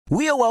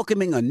We are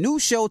welcoming a new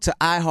show to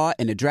iHeart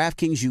and the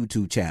DraftKings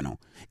YouTube channel.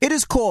 It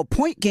is called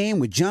Point Game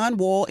with John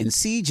Wall and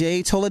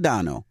CJ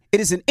Toledano. It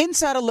is an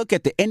insider look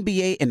at the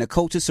NBA and the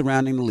coaches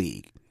surrounding the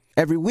league.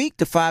 Every week,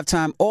 the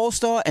 5-time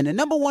All-Star and the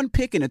number one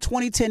pick in the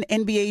 2010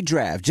 NBA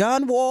Draft,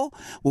 John Wall,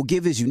 will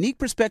give his unique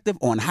perspective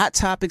on hot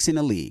topics in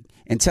the league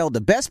and tell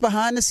the best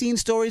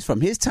behind-the-scenes stories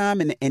from his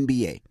time in the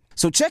NBA.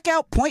 So check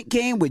out Point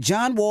Game with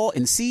John Wall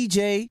and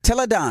CJ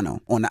Toledano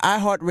on the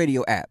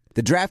iHeartRadio app,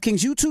 the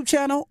DraftKings YouTube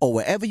channel, or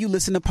wherever you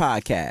listen to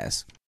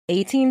podcasts.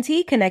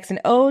 AT&T connects an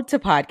ode to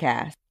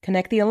podcasts.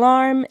 Connect the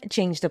alarm,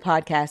 change the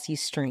podcast you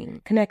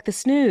stream. Connect the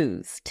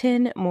snooze,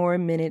 10 more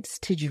minutes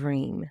to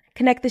dream.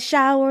 Connect the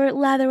shower,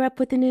 lather up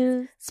with the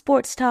news,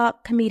 sports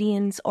talk,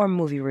 comedians, or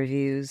movie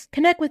reviews.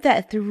 Connect with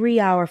that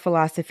 3-hour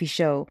philosophy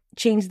show.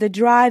 Change the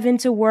drive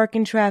into work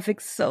and traffic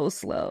so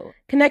slow.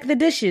 Connect the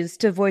dishes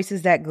to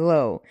voices that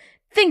glow.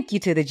 Thank you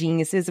to the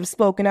geniuses of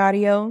spoken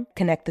audio.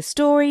 Connect the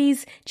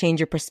stories, change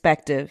your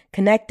perspective.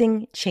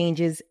 Connecting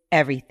changes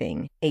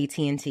everything.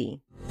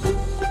 AT&T.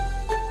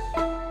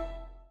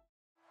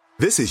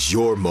 This is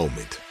your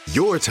moment,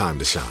 your time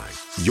to shine,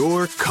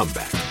 your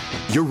comeback.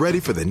 You're ready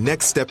for the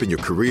next step in your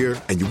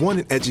career, and you want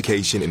an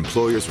education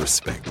employers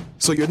respect.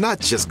 So you're not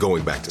just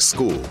going back to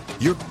school,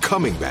 you're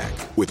coming back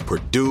with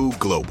Purdue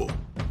Global.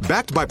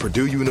 Backed by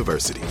Purdue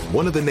University,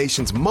 one of the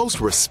nation's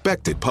most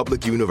respected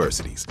public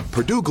universities,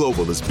 Purdue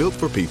Global is built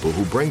for people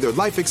who bring their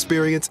life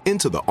experience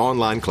into the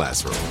online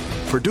classroom.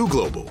 Purdue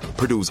Global,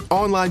 Purdue's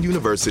online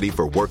university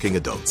for working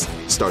adults.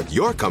 Start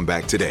your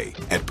comeback today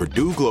at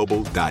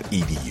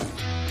purdueglobal.edu.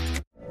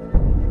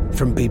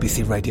 From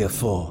BBC Radio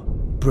 4,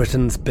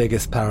 Britain's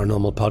biggest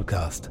paranormal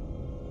podcast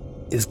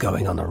is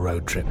going on a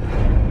road trip.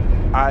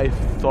 I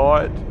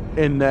thought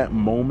in that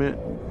moment,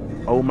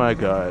 oh my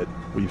God,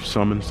 we've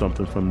summoned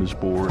something from this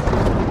board.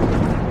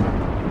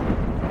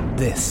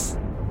 This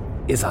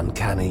is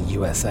Uncanny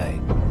USA.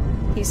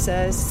 He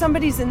says,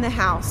 somebody's in the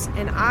house,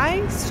 and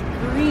I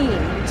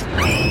screamed.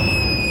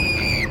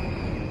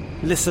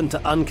 Listen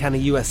to Uncanny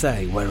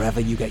USA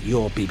wherever you get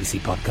your BBC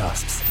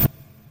podcasts,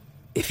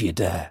 if you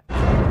dare.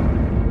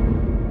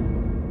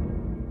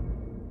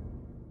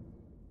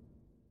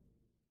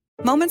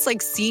 Moments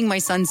like seeing my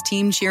son's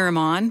team cheer him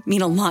on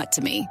mean a lot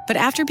to me. But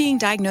after being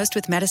diagnosed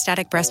with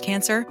metastatic breast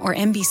cancer, or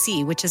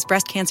MBC, which is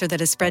breast cancer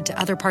that has spread to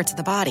other parts of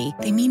the body,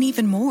 they mean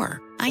even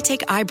more. I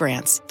take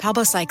Ibrance,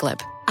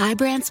 palbociclib.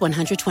 Ibrance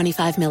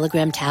 125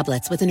 milligram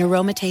tablets with an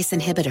aromatase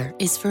inhibitor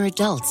is for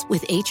adults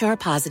with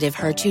HR-positive,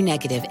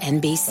 HER2-negative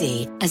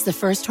MBC as the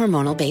first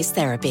hormonal-based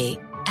therapy.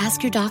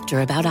 Ask your doctor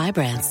about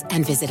Ibrance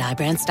and visit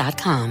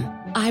Ibrance.com.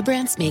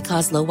 Ibrance may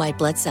cause low white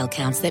blood cell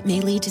counts that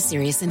may lead to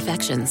serious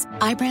infections.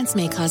 Ibrance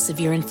may cause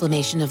severe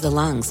inflammation of the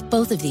lungs.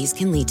 Both of these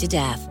can lead to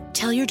death.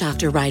 Tell your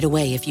doctor right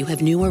away if you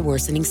have new or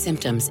worsening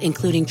symptoms,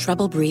 including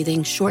trouble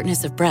breathing,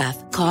 shortness of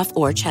breath, cough,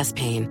 or chest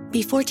pain.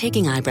 Before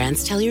taking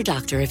Ibrance, tell your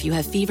doctor if you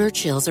have fever,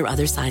 chills, or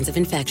other signs of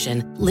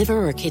infection,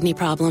 liver or kidney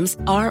problems,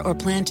 are or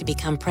plan to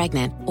become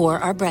pregnant, or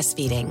are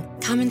breastfeeding.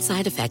 Common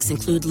side effects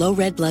include low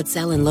red blood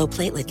cell and low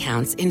platelet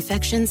counts,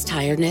 infections,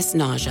 tiredness,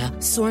 nausea,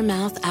 sore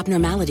mouth,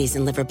 abnormalities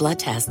in liver blood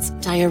tests,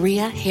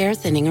 diarrhea, hair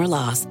thinning or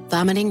loss,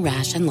 vomiting,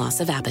 rash, and loss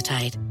of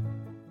appetite.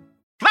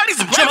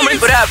 Ladies and gentlemen,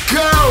 what up? Go!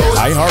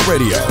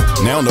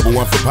 iHeartRadio, now number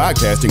one for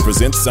podcasting,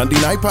 presents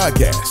Sunday Night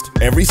Podcast.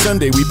 Every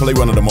Sunday, we play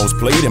one of the most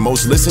played and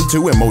most listened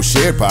to and most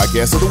shared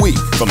podcasts of the week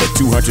from the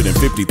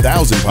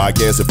 250,000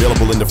 podcasts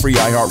available in the free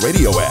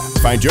iHeartRadio app.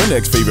 Find your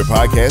next favorite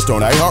podcast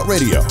on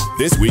iHeartRadio.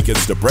 This week,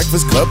 it's The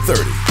Breakfast Club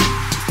 30.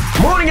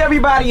 Morning,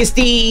 everybody. It's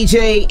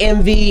DJ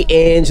MV,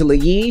 Angela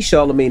Yee,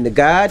 Charlamagne the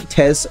God,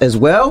 Tess as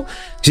well.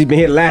 She's been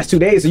here the last 2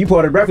 days, so you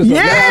part of the breakfast.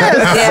 Yes.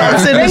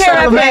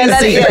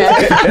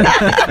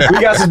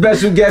 We got some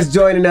special guests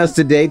joining us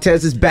today.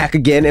 Tess is back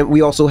again, and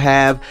we also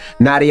have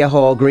Nadia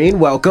Hallgren.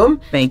 Welcome.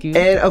 Thank you.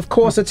 And of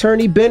course,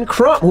 attorney Ben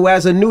Crump, who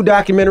has a new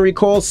documentary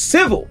called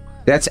Civil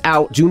that's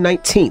out June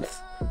 19th.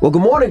 Well,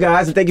 good morning,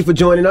 guys, and thank you for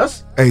joining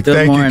us. Hey,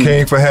 thank you,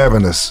 King, for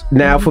having us.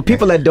 Now, for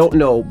people that don't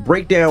know,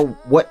 break down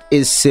what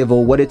is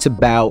Civil, what it's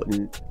about,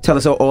 and tell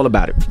us all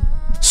about it.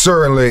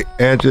 Certainly,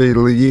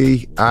 Angela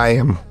Yee, I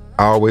am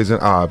always in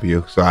awe of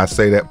you, so I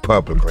say that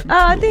publicly.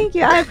 Oh, thank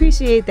you. I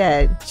appreciate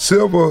that.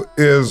 Civil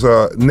is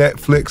a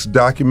Netflix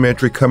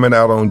documentary coming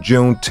out on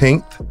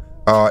Juneteenth.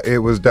 It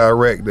was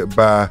directed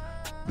by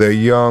the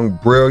young,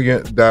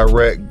 brilliant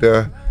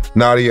director,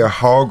 Nadia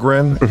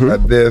Hallgren.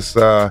 This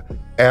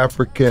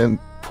African,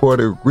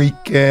 Puerto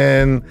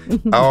Rican,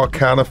 all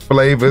kind of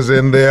flavors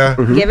in there.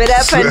 Give it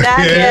up for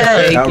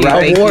Nadia.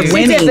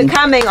 She did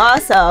Becoming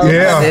also.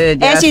 Yeah.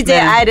 And she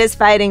did Ida's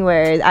Fighting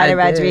Words, Ida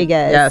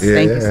Rodriguez. Yes, Yeah.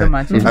 thank you so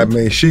much. I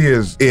mean, she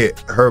is it.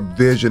 Her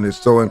vision is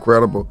so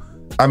incredible.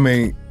 I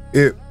mean,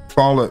 it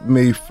followed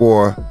me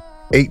for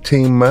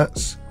 18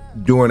 months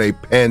during a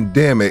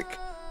pandemic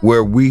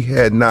where we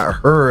had not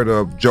heard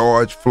of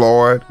George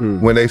Floyd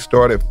when they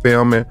started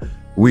filming.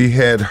 We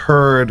had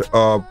heard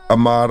of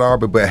Ahmaud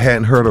Arbery, but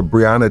hadn't heard of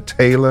Breonna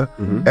Taylor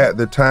at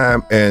the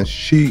time. And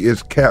she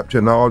is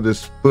capturing all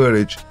this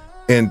footage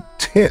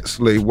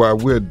intensely while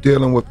we're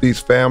dealing with these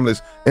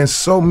families and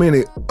so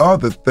many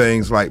other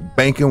things like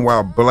banking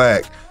while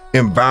black,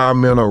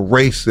 environmental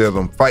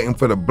racism, fighting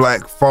for the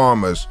black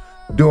farmers,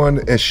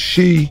 and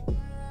she,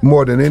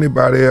 more than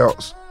anybody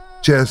else,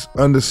 just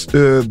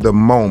understood the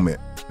moment.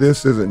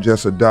 This isn't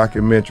just a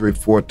documentary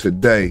for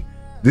today.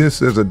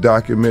 This is a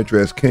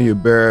documentary, as Kenya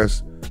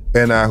Barris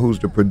and I, who's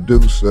the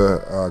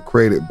producer,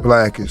 created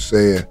Black, has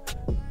said,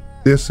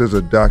 this is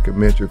a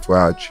documentary for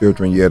our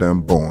children yet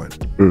unborn.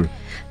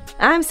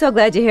 I'm so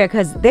glad you're here,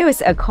 because there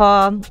was a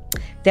call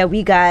that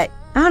we got.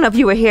 I don't know if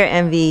you were here,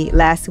 Envy,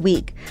 last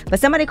week, but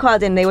somebody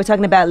called in. They were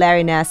talking about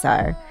Larry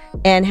Nassar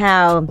and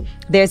how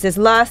there's this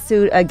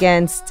lawsuit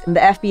against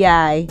the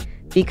FBI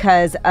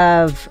because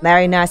of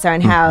Larry Nassar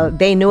and how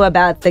they knew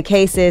about the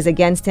cases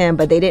against him,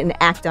 but they didn't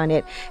act on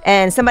it.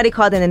 And somebody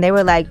called in and they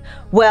were like,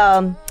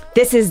 well,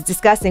 this is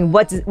discussing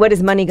what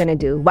is money going to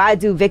do? Why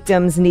do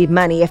victims need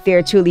money if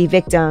they're truly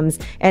victims?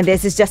 And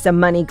this is just a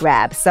money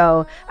grab.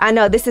 So I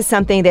know this is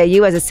something that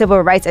you as a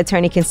civil rights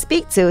attorney can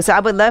speak to. So I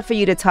would love for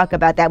you to talk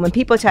about that. When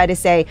people try to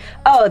say,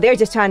 oh, they're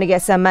just trying to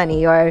get some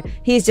money, or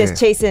he's just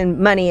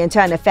chasing money and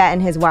trying to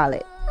fatten his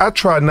wallet. I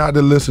try not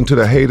to listen to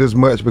the haters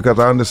much because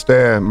I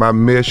understand my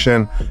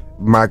mission.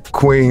 My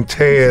queen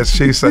Tez,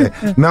 she say,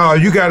 no,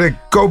 you got to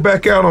go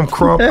back out on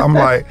Crump. I'm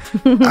like,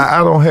 I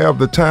don't have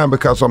the time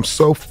because I'm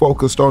so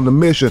focused on the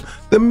mission.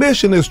 The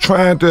mission is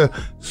trying to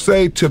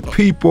say to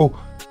people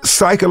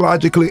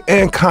psychologically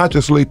and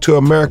consciously to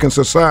American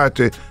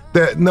society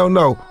that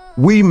no,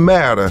 we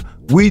matter.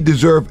 We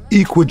deserve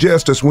equal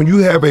justice. When you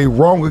have a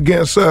wrong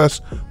against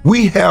us,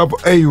 we have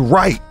a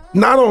right.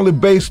 Not only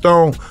based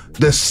on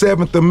the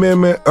 7th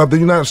Amendment of the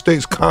United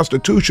States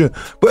Constitution,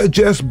 but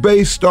just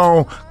based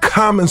on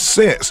common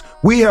sense.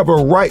 We have a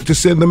right to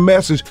send the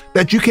message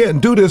that you can't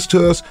do this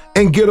to us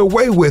and get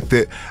away with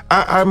it.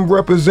 I'm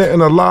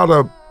representing a lot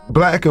of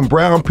black and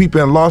brown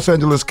people in Los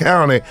Angeles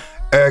County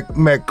at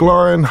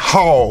McLaurin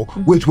Hall,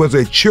 which was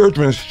a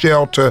children's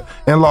shelter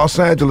in Los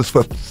Angeles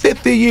for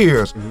 50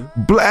 years.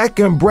 Black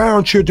and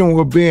brown children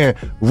were being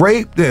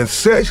raped and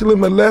sexually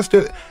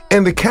molested,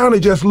 and the county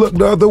just looked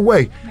the other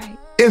way.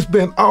 It's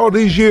been all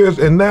these years,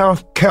 and now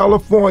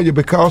California,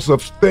 because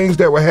of things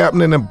that were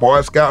happening in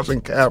Boy Scouts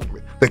and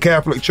the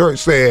Catholic Church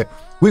said,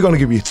 we're going to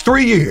give you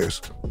 3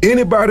 years.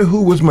 Anybody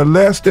who was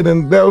molested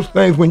and those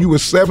things when you were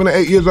 7 or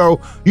 8 years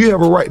old, you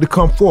have a right to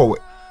come forward.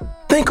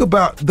 Think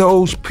about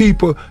those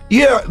people.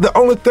 Yeah, the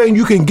only thing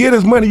you can get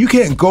is money. You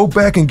can't go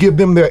back and give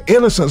them their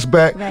innocence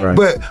back. Right.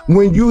 But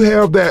when you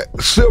have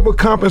that civil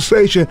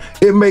compensation,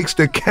 it makes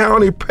the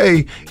county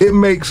pay, it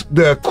makes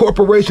the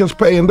corporations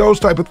pay, and those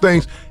type of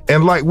things.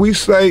 And like we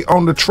say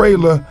on the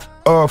trailer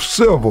of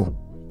Civil,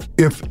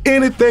 if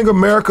anything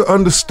America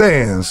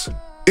understands,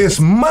 it's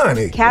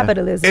money.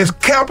 Capitalism. It's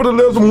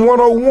capitalism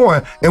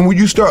 101. And when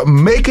you start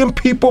making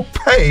people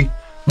pay,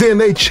 then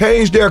they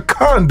change their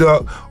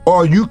conduct,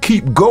 or you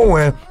keep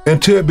going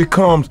until it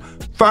becomes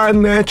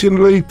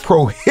financially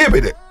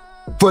prohibited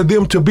for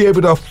them to be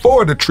able to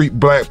afford to treat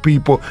black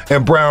people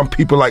and brown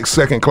people like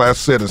second-class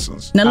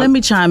citizens. Now, let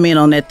me chime in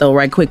on that, though,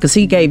 right quick, because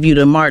he gave you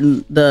the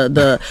Martin,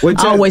 I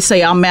always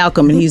say I'm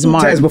Malcolm and he's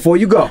Martin. Tez, before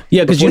you go.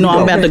 Yeah, because I'm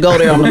about to go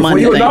there on the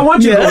Monday thing. I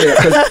want you to go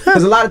there,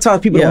 because a lot of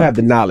times people don't have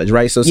the knowledge,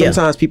 right? So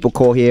sometimes people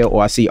call here,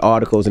 or I see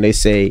articles and they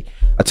say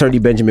Attorney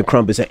Benjamin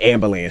Crump is an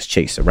ambulance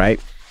chaser, right?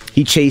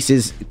 He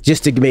chases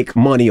just to make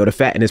money or to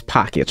fatten his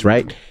pockets,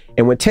 right?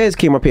 And when Tez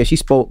came up here, she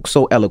spoke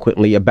so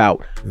eloquently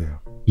about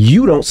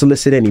you don't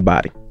solicit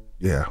anybody.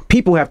 Yeah.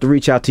 People have to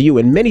reach out to you.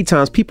 And many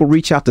times people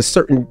reach out to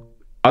certain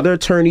other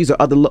attorneys or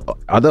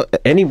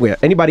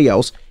anybody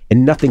else,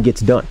 and nothing gets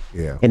done.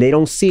 Yeah. And they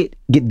don't see it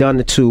get done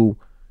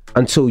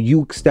until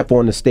you step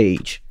on the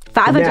stage.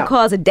 500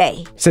 calls a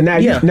day. So now,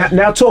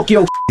 now talk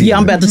your Yeah,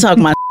 I'm about to talk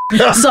my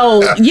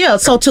So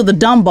to the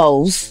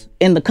Dumbos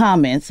in the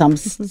comments, I'm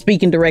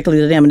speaking directly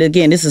to them. And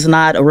again, this is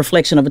not a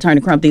reflection of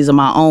Attorney Crump. These are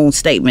my own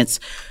statements.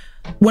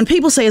 When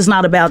people say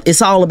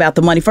it's all about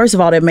the money, first of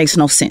all, that makes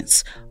no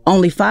sense.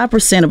 Only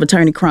 5% of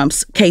Attorney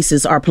Crump's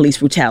cases are police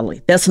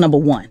brutality. That's number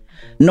one.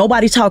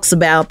 Nobody talks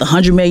about the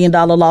 $100 million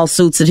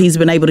lawsuits that he's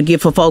been able to get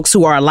for folks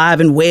who are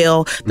alive and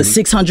well, the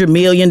 $600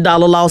 million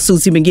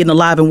lawsuits he's been getting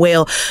alive and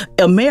well.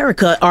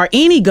 America, or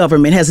any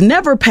government, has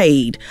never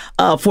paid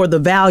for the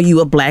value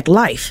of black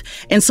life.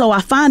 And so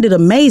I find it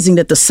amazing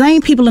that the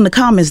same people in the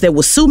comments that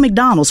will sue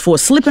McDonald's for a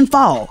slip and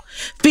fall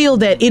feel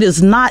that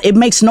it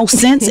makes no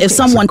sense if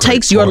someone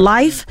takes your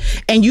life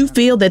and you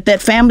feel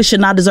that family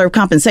should not deserve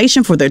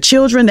compensation for their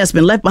children that's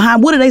been left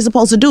behind. What are they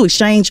supposed to do?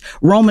 Exchange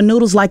Roman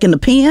noodles like in the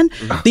pen?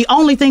 The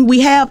only thing we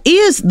have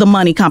is the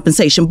money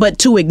compensation. But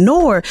to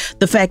ignore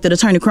the fact that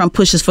Attorney Crump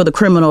pushes for the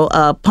criminal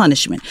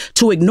punishment,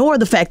 to ignore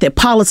the fact that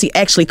policy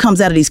actually comes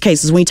out of these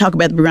cases, when you talk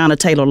about the Breonna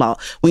Taylor law,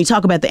 when you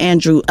talk about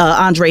the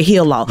Andre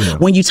Hill law,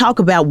 when you talk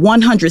about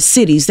 100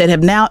 cities that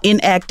have now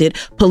enacted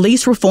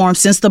police reform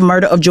since the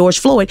murder of George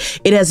Floyd,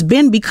 It has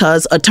been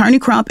because Attorney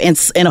Crump and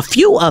a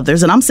few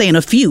others, and I'm saying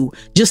a few,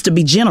 just to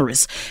be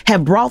generous,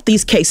 have brought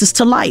these cases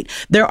to light.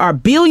 There are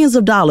billions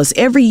of dollars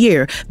every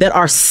year that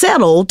are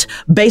settled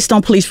based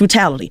on police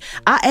brutality.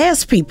 I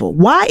ask people,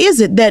 why is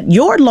it that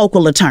your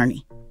local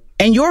attorney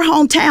and your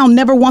hometown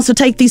never wants to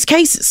take these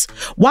cases?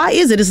 Why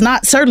is it? It's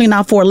not certainly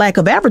not for a lack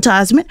of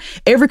advertisement.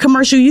 Every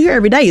commercial you hear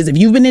every day is if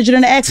you've been injured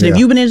in an accident, if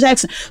you've been injured in an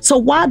accident. So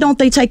why don't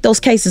they take those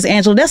cases,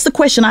 Angela? That's the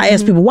question I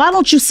ask people. Why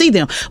don't you see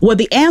them? Well,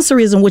 the answer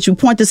is, in which you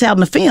point this out in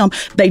the film,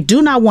 they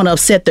do not want to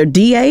upset their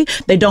DA.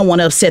 They don't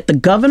want to upset the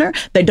governor.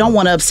 They don't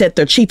want to upset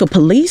their chief of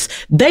police.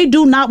 They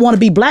do not want to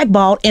be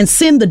blackballed and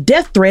send the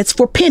death threats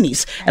for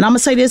pennies. And I'm going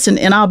to say this,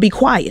 and I'll be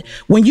quiet.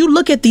 When you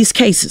look at these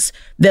cases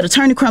that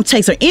Attorney Crump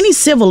takes, or any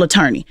civil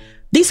attorney,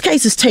 these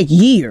cases take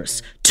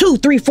years, 2,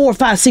 3, 4,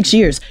 5, 6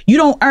 years. You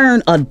don't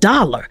earn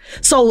 $1.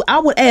 So I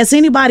would ask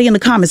anybody in the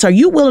comments, are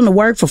you willing to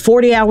work for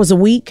 40 hours a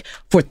week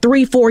for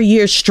 3, 4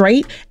 years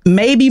straight?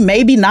 Maybe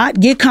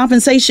not get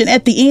compensation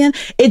at the end.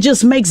 It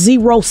just makes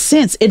zero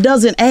sense. It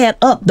doesn't add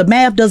up. The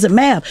math doesn't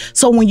math.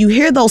 So when you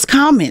hear those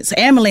comments,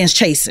 ambulance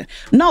chasing,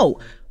 no.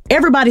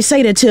 Everybody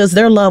say that to us,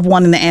 their loved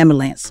one in the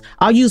ambulance.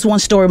 I'll use one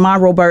story,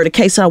 Monroe Bird, a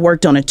case I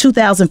worked on in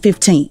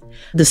 2015.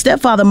 The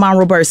stepfather,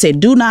 Monroe Bird,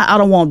 said, I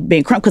don't want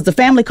Ben Crump, because the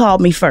family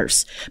called me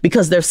first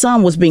because their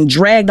son was being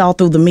dragged all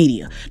through the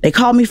media. They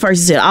called me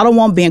first and said, I don't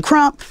want Ben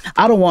Crump.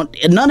 I don't want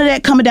none of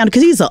that coming down,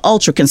 because he's an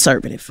ultra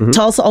conservative.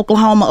 Tulsa,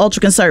 Oklahoma,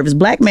 ultra conservative.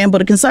 Black man,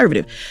 but a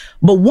conservative.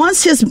 But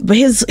once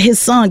his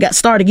son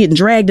started getting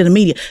dragged in the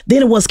media,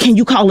 then it was, can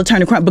you call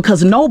Attorney Crump?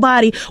 Because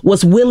nobody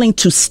was willing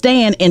to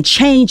stand and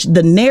change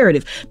the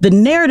narrative. The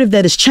narrative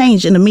that is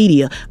changed in the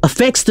media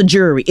affects the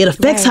jury. It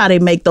affects how they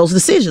make those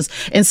decisions.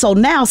 And so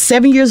now,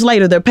 7 years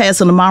later, they're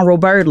passing the Monroe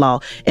Bird law.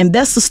 And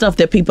that's the stuff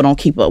that people don't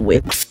keep up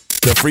with.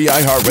 The free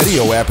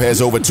iHeartRadio app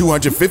has over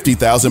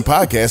 250,000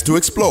 podcasts to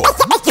explore.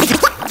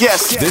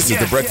 This is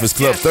the Breakfast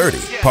Club 30,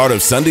 part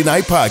of Sunday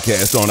Night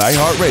Podcast on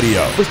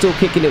iHeartRadio. We're still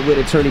kicking it with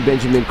Attorney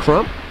Benjamin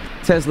Crump,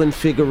 Tezlyn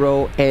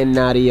Figaro, and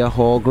Nadia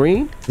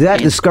Hallgren. Does that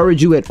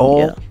discourage you at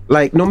all? Yeah.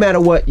 Like, no matter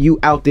what, you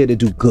out there to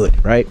do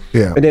good, right?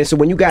 Yeah. And then, so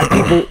when you got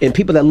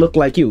people that look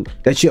like you,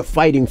 that you're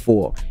fighting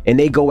for, and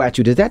they go at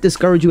you, does that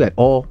discourage you at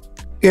all?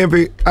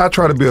 Envy, I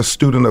try to be a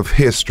student of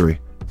history.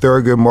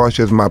 Thurgood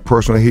Marshall is my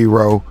personal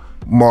hero.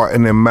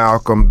 Martin and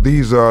Malcolm,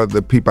 these are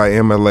the people I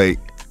emulate.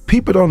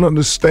 People don't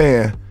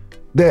understand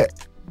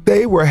that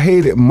they were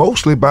hated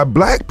mostly by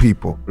black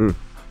people.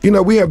 You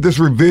know, we have this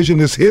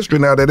revisionist history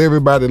now that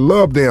everybody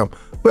loved them.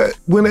 But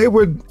when they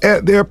were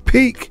at their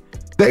peak,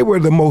 they were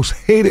the most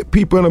hated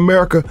people in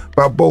America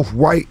by both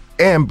white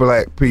and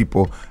black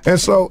people. And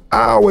so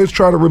I always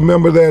try to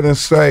remember that and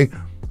say,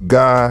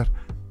 God,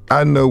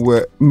 I know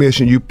what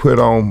mission you put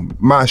on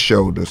my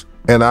shoulders,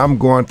 and I'm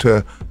going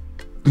to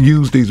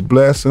use these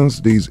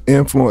blessings, these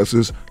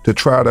influences to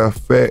try to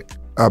affect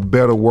a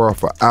better world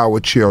for our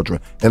children.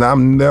 And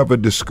I'm never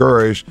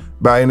discouraged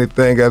by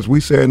anything. As we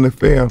said in the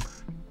film,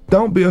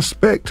 don't be a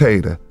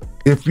spectator.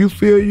 If you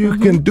feel you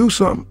can do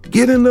something,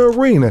 get in the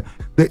arena.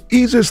 The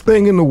easiest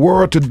thing in the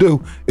world to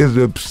do is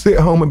to sit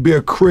home and be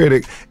a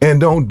critic and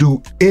don't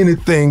do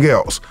anything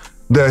else.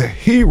 The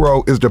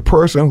hero is the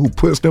person who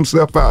puts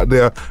themselves out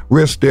there,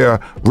 risks their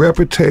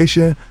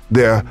reputation,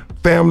 their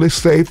family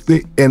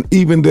safety, and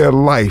even their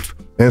life,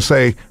 and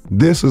say,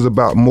 this is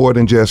about more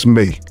than just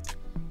me.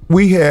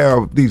 We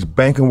have these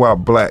banking while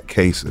black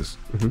cases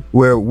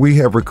where we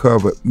have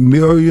recovered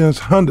millions,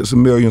 hundreds of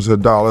millions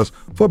of dollars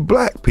for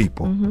black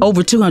people.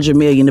 Over 200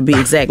 million to be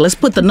exact. Let's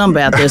put the number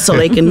out there so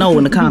they can know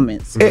in the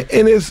comments. And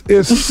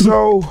it's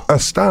so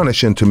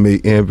astonishing to me,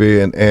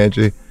 Envy and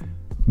Angie,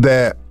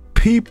 that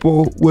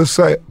people will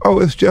say, oh,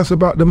 it's just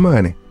about the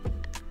money.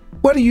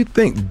 What do you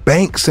think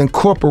banks and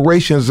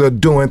corporations are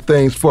doing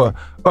things for?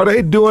 Are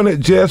they doing it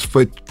just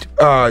for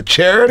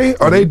charity?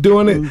 Are they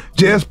doing it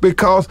just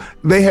because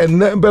they had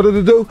nothing better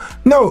to do?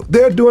 No,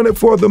 they're doing it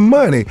for the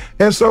money.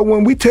 And so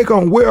when we take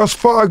on Wells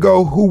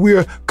Fargo, who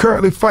we're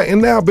currently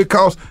fighting now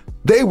because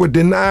they were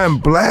denying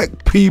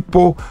black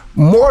people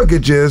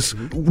mortgages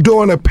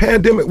during a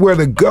pandemic where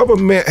the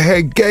government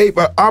had gave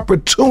an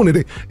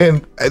opportunity.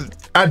 And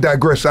I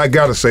digress. I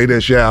got to say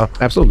this, y'all.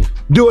 Absolutely.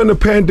 During the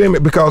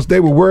pandemic, because they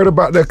were worried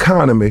about the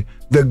economy,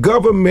 the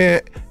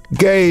government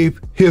gave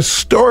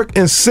historic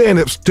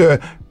incentives to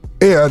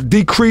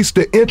decrease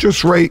the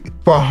interest rate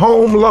for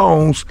home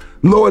loans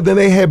lower than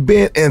they had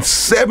been in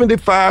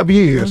 75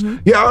 years.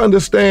 Y'all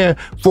understand,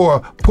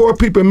 for poor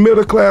people,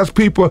 middle class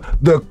people,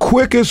 the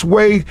quickest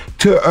way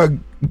to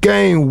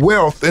gain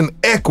wealth and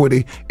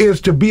equity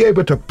is to be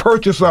able to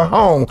purchase a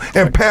home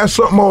and pass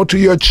something on to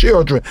your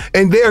children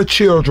and their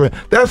children.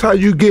 That's how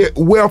you get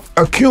wealth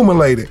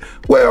accumulated.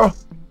 Well,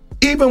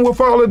 even with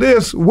all of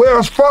this,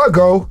 Wells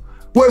Fargo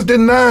was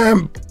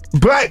denying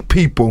black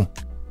people.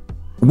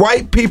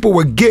 White people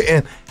were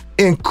getting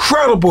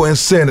incredible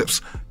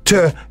incentives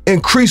to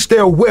increase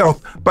their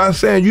wealth by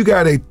saying you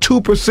got a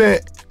 2%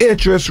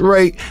 interest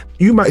rate.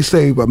 You might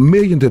save $1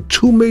 million to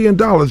 $2 million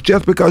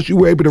just because you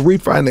were able to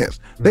refinance.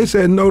 They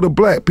said no to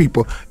black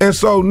people. And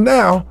so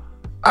now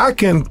I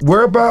can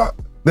worry about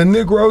the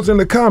Negroes in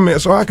the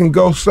comments so I can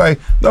go say,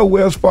 no,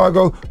 Wells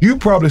Fargo, you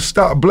probably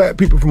stopped black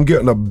people from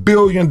getting $1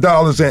 billion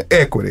in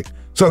equity.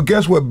 So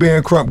guess what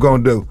Ben Crump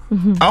gonna do?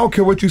 I don't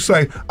care what you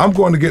say. I'm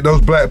going to get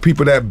those black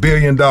people that $1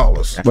 billion.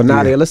 Well,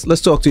 Nadia,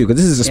 let's talk to you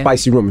because this is a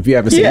spicy room. If you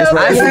haven't seen this,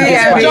 I see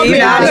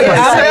it. I'm a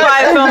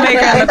quiet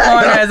filmmaker in the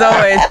corner as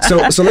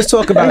always. So let's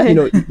talk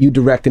about you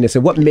directing this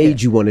and what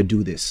made you want to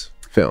do this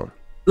film.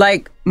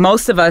 Like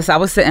most of us, I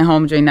was sitting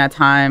home during that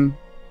time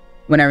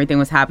when everything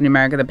was happening in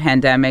America, the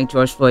pandemic,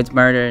 George Floyd's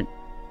murdered,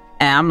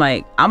 and I'm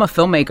like, I'm a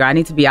filmmaker. I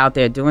need to be out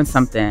there doing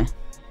something.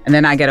 And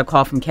then I get a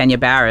call from Kenya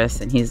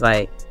Barris, and he's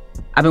like,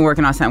 I've been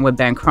working on something with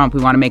Ben Crump.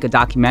 We want to make a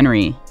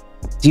documentary.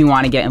 Do you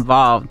want to get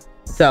involved?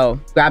 So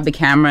grabbed the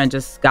camera and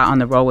just got on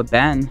the road with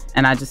Ben.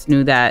 And I just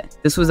knew that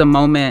this was a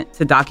moment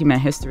to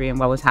document history and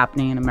what was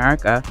happening in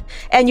America.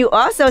 And you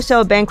also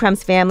showed Ben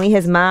Crump's family,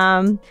 his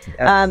mom.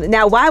 Yes.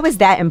 Now, why was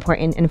that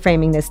important in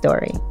framing this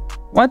story?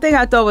 One thing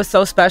I thought was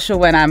so special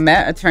when I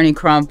met Attorney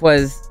Crump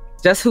was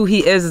just who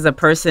he is as a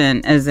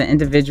person, as an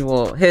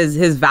individual, his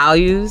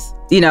values,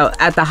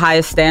 at the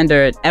highest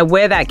standard, and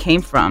where that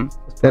came from.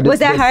 Was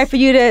that hard for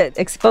you to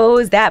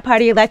expose that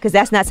part of your life? Because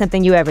that's not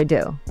something you ever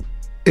do.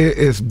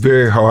 It's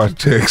very hard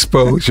to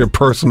expose your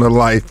personal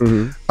life.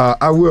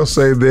 I will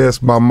say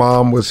this. My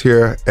mom was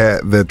here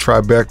at the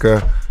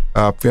Tribeca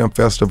Film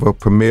Festival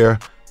premiere,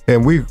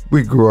 and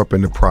we grew up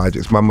in the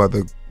projects. My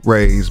mother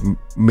raised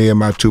me and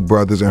my two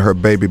brothers and her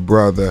baby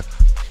brother,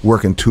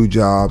 working 2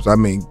 jobs. I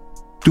mean,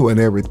 doing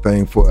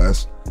everything for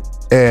us.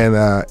 And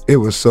it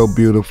was so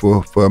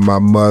beautiful for my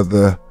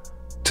mother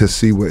to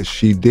see what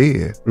she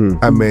did.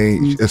 I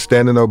mean, a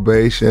standing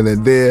ovation.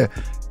 And then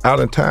out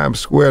in Times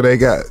Square, they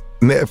got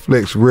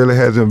Netflix really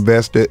has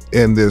invested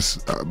in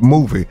this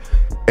movie.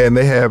 And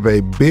they have a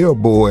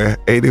billboard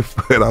 80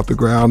 foot off the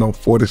ground on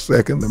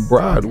 42nd and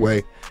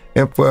Broadway.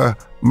 And for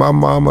my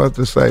mama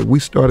to say, we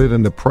started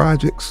in the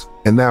projects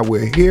and now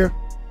we're here.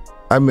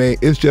 I mean,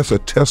 it's just a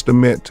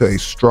testament to a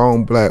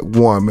strong black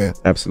woman.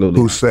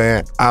 Absolutely. Who's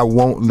saying, I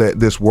won't let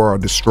this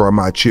world destroy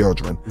my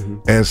children.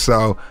 And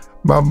so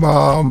my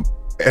mom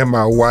and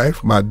my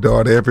wife, my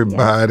daughter,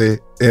 everybody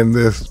in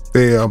this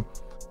film,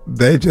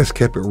 they just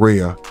kept it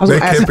real. They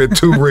kept it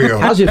too real.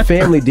 How's your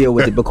family deal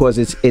with it? Because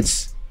it's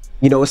it's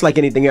like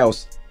anything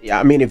else.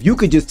 I mean, if you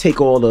could just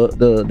take all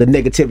the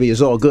negativity,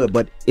 it's all good,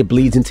 but it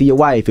bleeds into your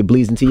wife, it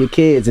bleeds into your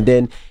kids, and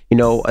then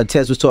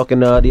Tez was talking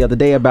the other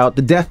day about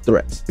the death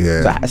threats.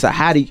 Yeah. So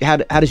how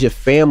does your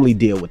family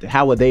deal with it?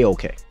 How are they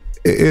okay?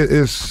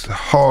 It's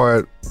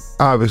hard.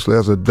 Obviously,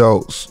 as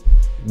adults,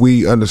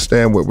 we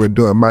understand what we're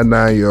doing. My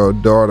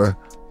 9-year-old daughter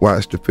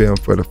watched the film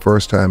for the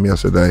first time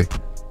yesterday,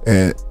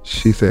 and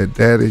she said,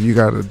 Daddy, you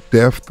got a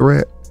death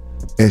threat?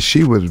 And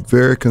she was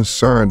very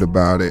concerned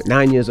about it.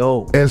 9 years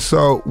old. And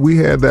so we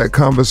had that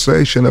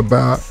conversation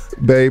about,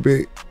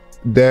 baby,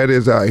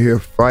 Daddy's out here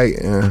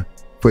fighting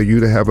for you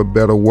to have a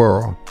better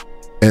world.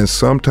 And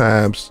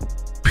sometimes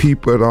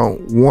people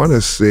don't want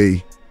to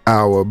see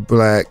our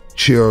black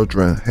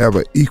children have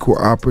an equal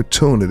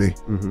opportunity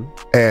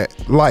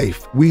at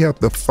life. We have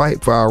to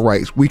fight for our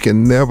rights. We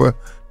can never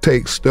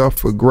take stuff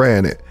for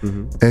granted.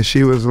 And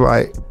she was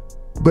like,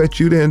 but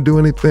you didn't do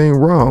anything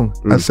wrong.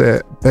 I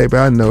said, baby,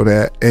 I know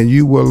that. And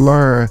you will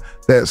learn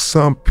that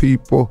some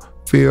people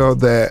feel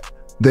that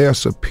they're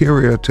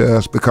superior to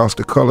us because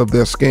the color of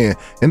their skin.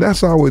 And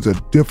that's always a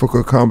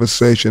difficult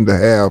conversation to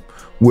have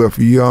with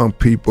young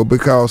people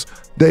because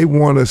they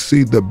want to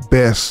see the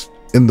best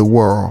in the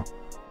world.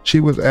 She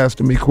was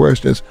asking me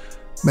questions.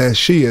 Man,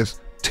 she is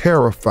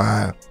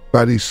terrified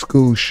by these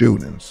school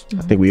shootings.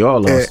 I think we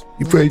all are.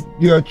 For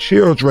your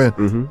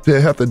children to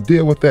have to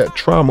deal with that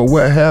trauma,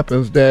 what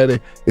happens,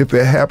 Daddy, if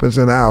it happens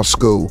in our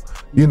school?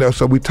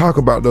 So we talk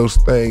about those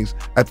things.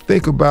 I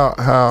think about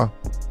how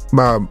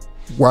my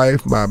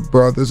wife, my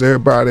brothers,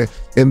 everybody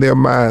in their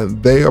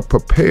mind, they are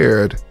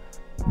prepared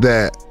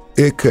that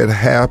it could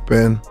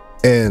happen,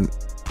 and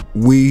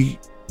we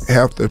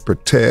have to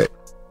protect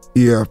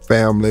your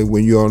family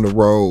when you're on the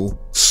road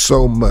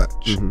so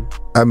much.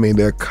 I mean,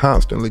 they're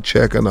constantly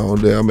checking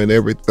on them and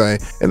everything.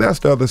 And that's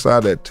the other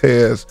side that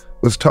Tez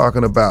was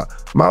talking about.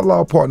 My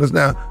law partners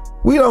now,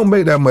 we don't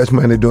make that much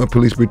money doing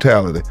police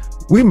brutality.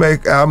 We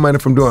make our money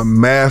from doing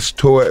mass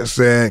torts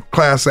and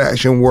class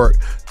action work,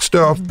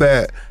 stuff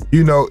that,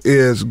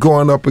 is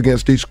going up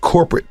against these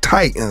corporate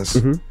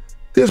titans.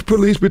 This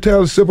police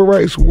brutality, civil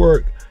rights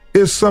work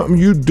is something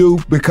you do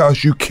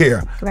because you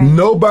care. Right.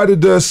 Nobody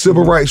does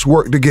civil rights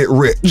work to get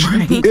rich.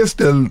 Right. It's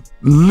the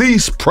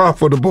least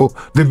profitable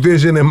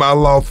division in my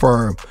law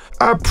firm.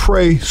 I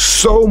pray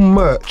so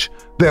much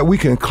that we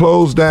can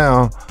close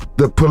down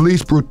the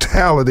police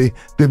brutality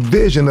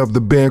division of the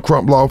Ben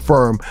Crump law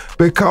firm,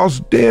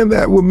 because then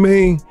that would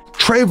mean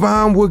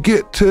Trayvon will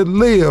get to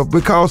live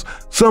because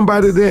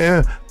somebody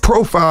didn't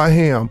profile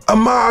him.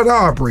 Ahmaud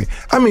Arbery.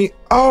 I mean,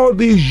 all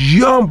these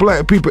young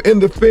black people in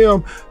the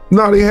film.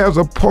 Nadia has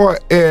a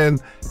part in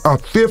a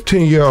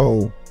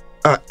 15-year-old,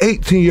 an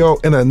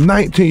 18-year-old, and a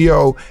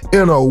 19-year-old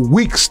in a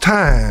week's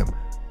time.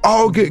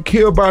 All get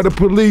killed by the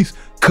police,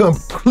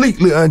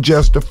 completely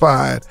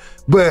unjustified.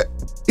 But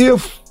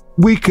if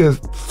we could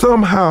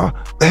somehow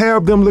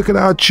have them look at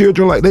our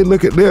children like they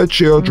look at their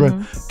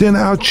children, then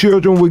our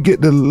children would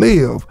get to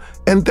live.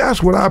 And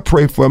that's what I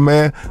pray for,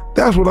 man.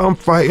 That's what I'm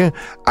fighting.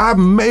 I've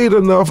made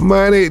enough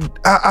money.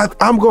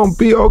 I'm going to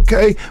be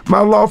okay.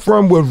 My law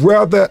firm would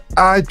rather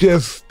I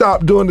just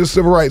stop doing the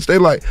civil rights. They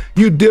like,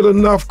 you did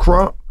enough,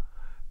 Crump.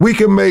 We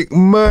can make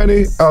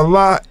money a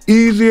lot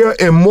easier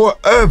and more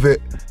of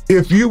it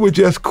if you would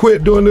just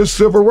quit doing this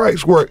civil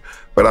rights work.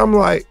 But I'm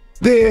like,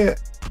 then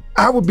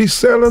I would be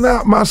selling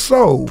out my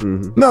soul.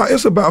 No,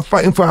 it's about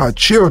fighting for our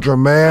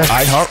children, man.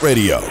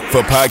 iHeartRadio.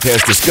 For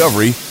podcast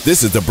discovery,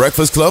 this is The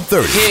Breakfast Club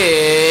 30.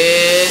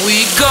 Here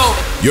we go.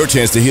 Your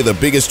chance to hear the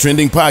biggest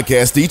trending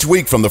podcast each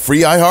week from the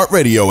free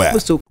iHeartRadio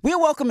app. We're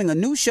welcoming a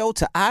new show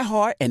to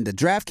iHeart and the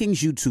DraftKings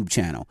YouTube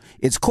channel.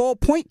 It's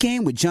called Point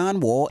Game with John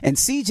Wall and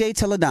CJ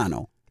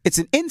Toledano. It's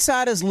an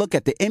insider's look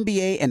at the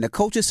NBA and the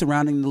coaches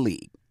surrounding the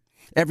league.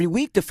 Every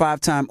week, the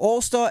 5-time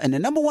All-Star and the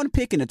 #1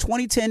 pick in the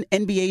 2010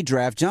 NBA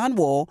Draft, John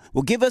Wall,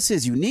 will give us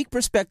his unique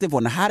perspective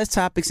on the hottest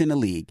topics in the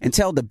league and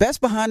tell the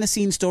best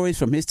behind-the-scenes stories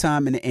from his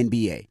time in the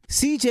NBA.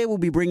 CJ will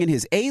be bringing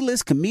his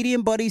A-list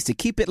comedian buddies to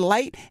keep it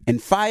light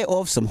and fire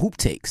off some hoop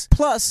takes.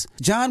 Plus,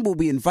 John will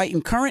be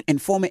inviting current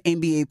and former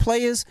NBA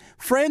players,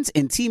 friends,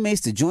 and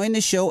teammates to join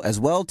the show as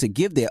well to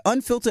give their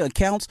unfiltered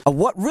accounts of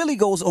what really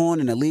goes on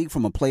in the league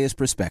from a player's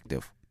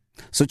perspective.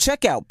 So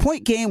check out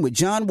Point Game with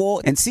John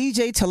Wall and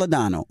CJ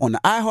Toledano on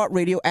the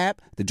iHeartRadio app,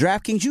 the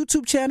DraftKings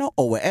YouTube channel,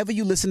 or wherever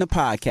you listen to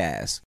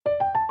podcasts.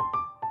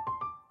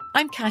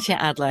 I'm Katya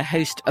Adler,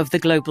 host of The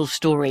Global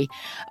Story.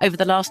 Over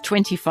the last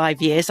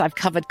 25 years, I've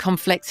covered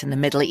conflicts in the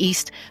Middle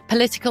East,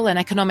 political and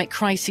economic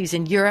crises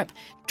in Europe,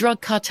 drug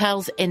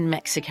cartels in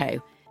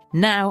Mexico.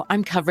 Now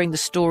I'm covering the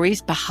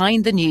stories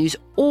behind the news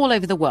all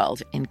over the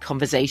world in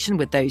conversation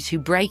with those who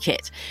break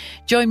it.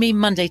 Join me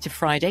Monday to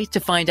Friday to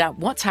find out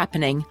what's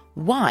happening,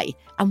 why,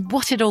 and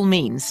what it all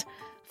means.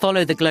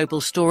 Follow The Global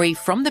Story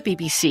from the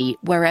BBC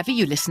wherever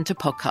you listen to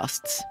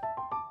podcasts.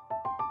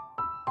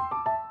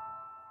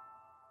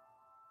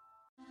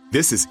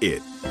 This is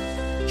it.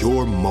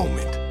 Your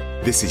moment.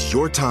 This is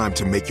your time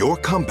to make your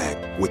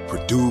comeback with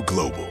Purdue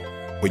Global.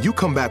 When you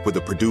come back with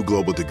a Purdue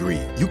Global degree,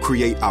 you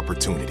create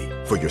opportunity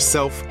for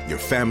yourself, your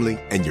family,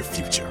 and your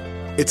future.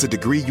 It's a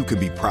degree you can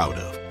be proud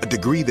of, a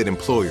degree that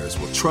employers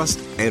will trust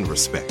and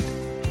respect.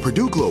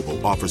 Purdue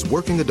Global offers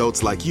working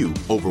adults like you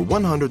over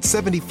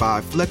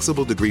 175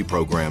 flexible degree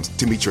programs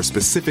to meet your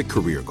specific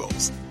career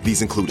goals.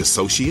 These include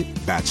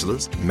associate,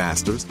 bachelor's,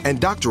 master's,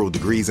 and doctoral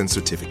degrees and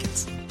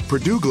certificates.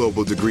 Purdue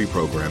Global degree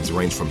programs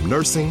range from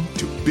nursing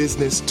to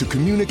business to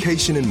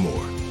communication and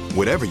more.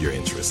 Whatever your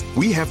interest,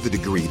 we have the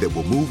degree that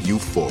will move you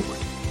forward.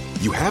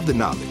 You have the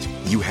knowledge,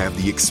 you have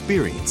the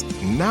experience.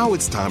 Now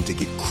it's time to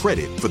get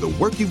credit for the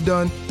work you've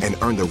done and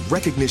earn the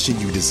recognition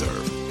you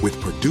deserve with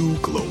Purdue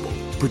Global,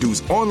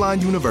 Purdue's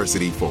online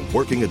university for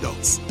working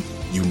adults.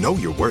 You know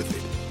you're worth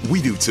it.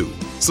 We do too.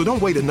 So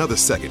don't wait another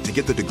second to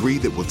get the degree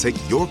that will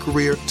take your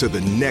career to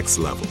the next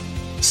level.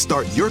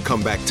 Start your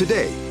comeback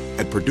today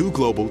at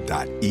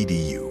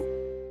purdueglobal.edu.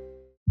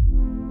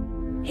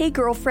 Hey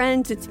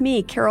girlfriends, it's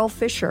me, Carol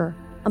Fisher.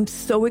 I'm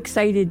so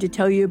excited to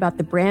tell you about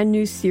the brand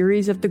new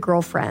series of The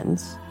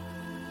Girlfriends.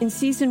 In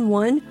season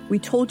 1, we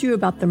told you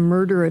about the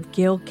murder of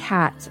Gail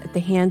Katz at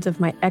the hands of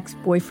my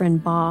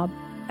ex-boyfriend Bob.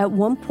 At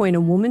one point,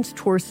 a woman's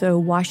torso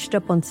washed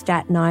up on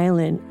Staten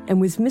Island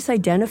and was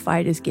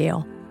misidentified as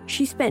Gail.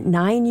 She spent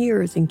 9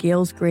 years in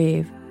Gail's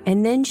grave,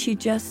 and then she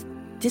just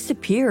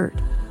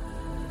disappeared.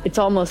 It's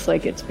almost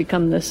like it's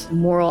become this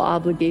moral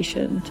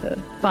obligation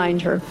to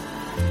find her.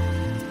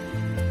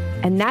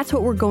 And that's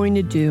what we're going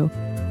to do.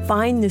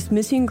 Find this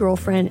missing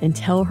girlfriend and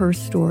tell her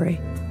story.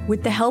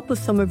 With the help of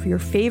some of your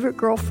favorite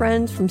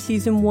girlfriends from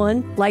season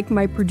 1, like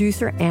my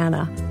producer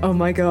Anna. Oh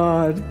my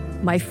God.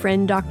 My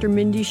friend Dr.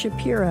 Mindy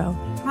Shapiro.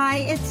 Hi,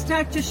 it's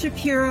Dr.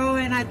 Shapiro,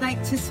 and I'd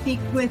like to speak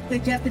with the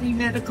deputy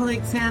medical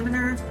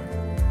examiner.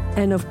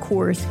 And of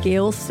course,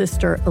 Gail's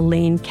sister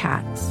Elaine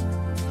Katz.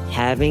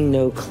 Having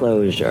no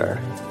closure,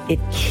 it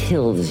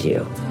kills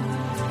you.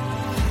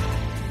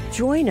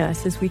 Join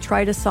us as we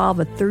try to solve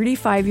a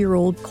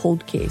 35-year-old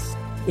cold case.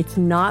 It's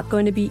not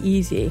going to be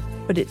easy,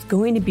 but it's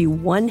going to be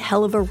one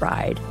hell of a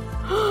ride.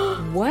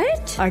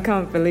 What? I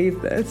can't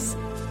believe this.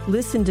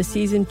 Listen to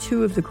season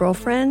 2 of The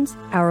Girlfriends,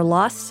 Our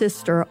Lost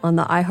Sister on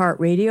the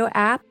iHeartRadio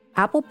app,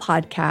 Apple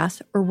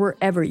Podcasts, or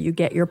wherever you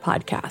get your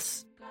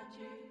podcasts.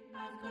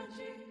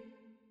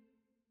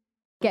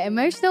 Get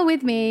emotional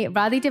with me,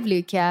 Radhi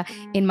Devlukia,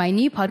 in my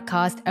new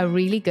podcast, A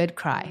Really Good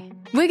Cry.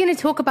 We're going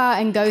to talk about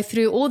and go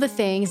through all the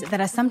things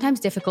that are sometimes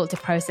difficult to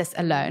process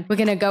alone. We're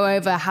going to go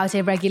over how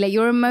to regulate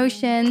your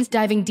emotions,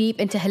 diving deep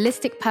into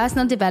holistic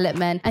personal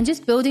development, and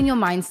just building your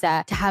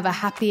mindset to have a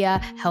happier,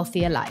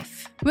 healthier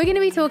life. We're going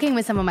to be talking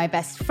with some of my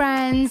best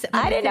friends.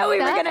 I didn't know we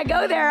were going to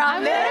go there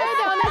on this.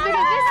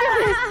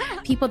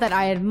 People that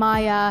I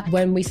admire.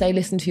 When we say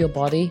listen to your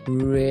body,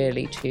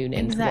 really tune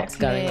into what's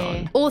going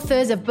on.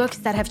 Authors of books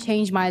that have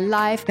changed my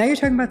life. Now you're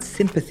talking about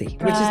sympathy,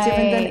 which is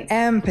different than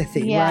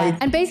empathy, right?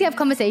 And basically have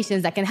conversations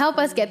conversations that can help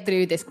us get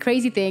through this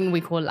crazy thing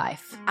we call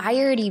life. I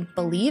already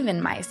believe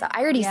in myself.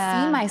 I already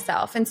see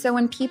myself. And so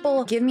when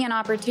people give me an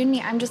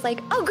opportunity, I'm just like,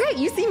 oh, great,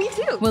 you see me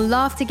too. We'll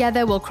laugh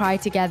together, we'll cry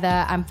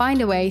together, and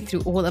find a way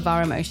through all of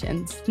our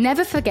emotions.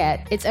 Never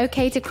forget, it's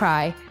okay to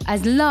cry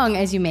as long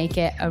as you make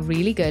it a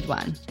really good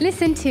one.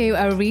 Listen to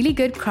A Really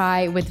Good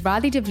Cry with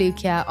Radhi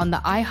Devlukia on the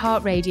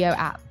iHeartRadio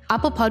app,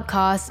 Apple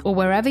Podcasts, or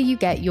wherever you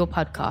get your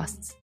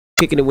podcasts.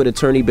 Kicking it with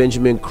attorney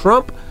Benjamin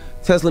Crump,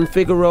 Tezlyn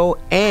Figaro,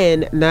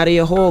 and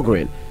Nadia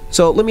Hallgren.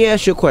 So let me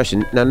ask you a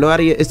question. Now,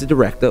 Nadia is the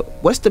director.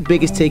 What's the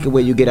biggest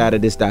takeaway you get out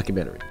of this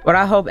documentary? What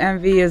I hope,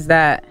 Envy, is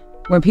that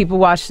when people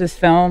watch this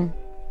film,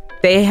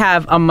 they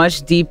have a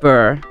much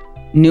deeper,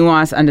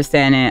 nuanced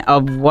understanding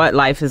of what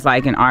life is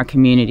like in our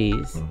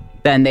communities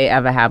than they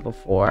ever had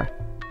before.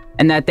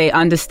 And that they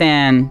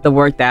understand the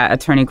work that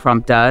Attorney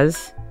Crump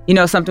does. You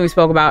know, something we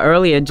spoke about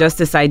earlier, just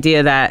this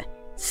idea that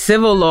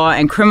civil law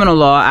and criminal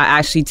law are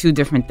actually two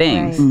different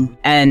things. Right.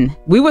 And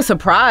we were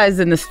surprised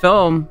in this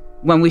film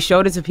when we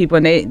showed it to people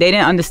and they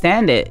didn't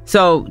understand it.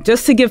 So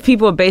just to give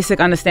people a basic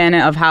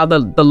understanding of how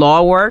the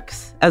law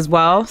works as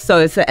well. So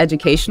it's an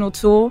educational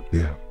tool.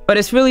 Yeah. But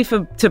it's really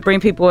to bring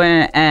people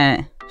in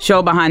and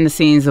show behind the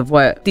scenes of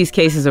what these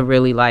cases are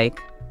really like,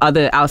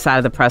 outside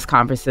of the press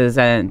conferences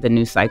and the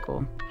news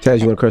cycle. Tez,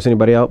 you want to curse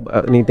anybody out?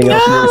 Anything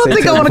else? No, I don't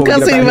think I want to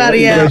cuss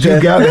anybody out.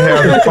 You got to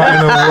have the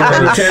final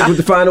word. Tez with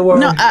the final word.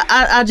 No,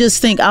 I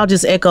just think I'll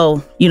just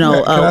echo, you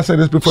know. Can I say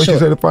this before you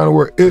say the final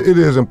word? It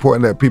is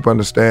important that people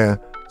understand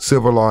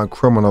civil law and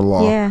criminal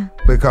law. Yeah.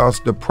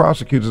 Because the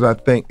prosecutors, I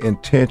think,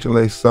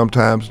 intentionally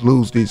sometimes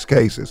lose these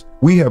cases.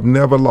 We have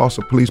never lost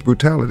a police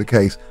brutality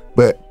case,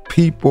 but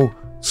people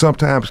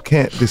sometimes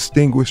can't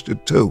distinguish the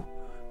two.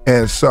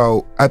 And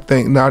so I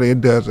think Nadia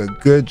does a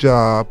good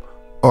job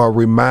of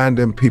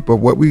reminding people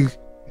of what we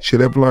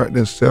should have learned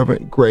in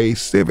 7th grade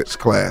civics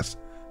class,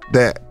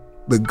 that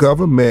the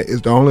government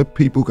is the only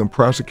people who can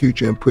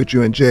prosecute you and put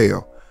you in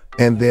jail.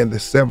 And then the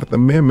 7th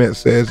Amendment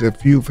says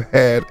if you've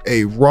had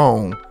a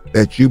wrong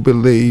that you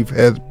believe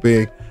has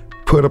been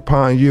put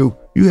upon you,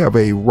 you have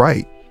a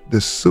right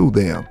to sue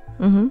them.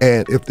 Mm-hmm.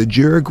 And if the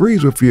jury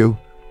agrees with you,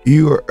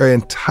 you are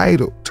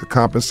entitled to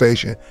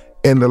compensation.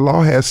 And the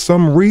law has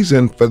some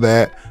reason for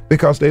that,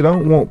 because they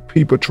don't want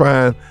people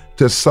trying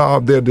to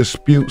solve their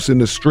disputes in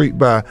the street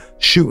by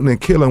shooting and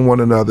killing one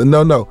another.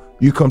 No.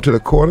 You come to the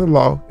court of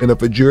law, and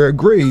if a jury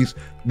agrees,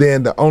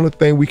 then the only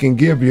thing we can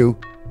give you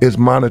is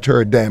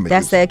monetary damages.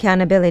 That's the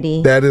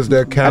accountability. That is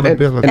the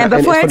accountability. And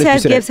before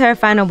Tez gives her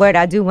final word,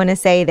 I do want to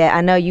say that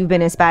I know you've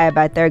been inspired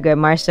by Thurgood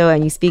Marshall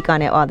and you speak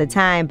on it all the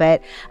time,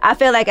 but I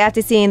feel like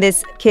after seeing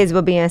this, kids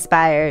will be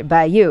inspired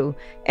by you.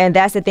 And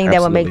that's the thing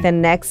that will make the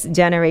next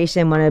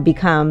generation want to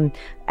become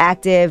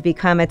active,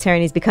 become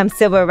attorneys, become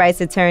civil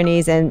rights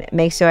attorneys, and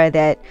make sure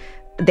that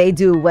they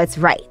do what's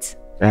right.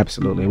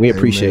 Absolutely. We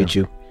appreciate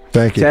you.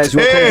 Thank you. Tez,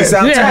 you want to close this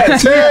out?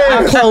 Tez.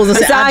 I'll close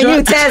this out.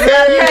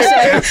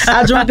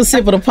 I drank a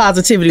sip of the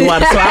positivity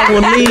water, so I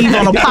will leave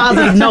on a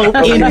positive note.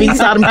 Envy,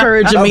 start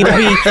encouraging me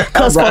to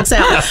cuss folks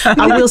out.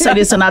 I will say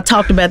this, and I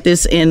talked about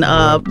this in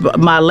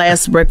my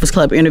last Breakfast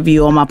Club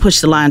interview on my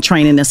Push the Line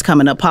training that's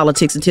coming up,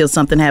 Politics Until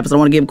Something Happens. I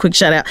want to give a quick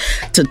shout out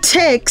to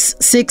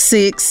text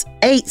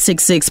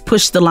 66866,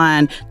 push the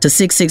line to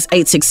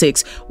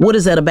 66866. What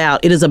is that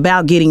about? It is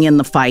about getting in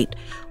the fight.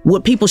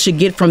 What people should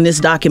get from this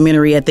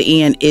documentary at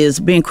the end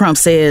is Ben Crump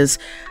says,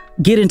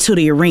 get into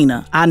the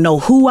arena. I know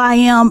who I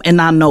am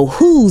and I know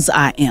whose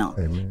I am.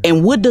 Amen.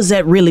 And what does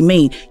that really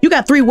mean? You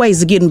got 3 ways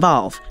to get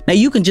involved. Now,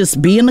 you can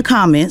just be in the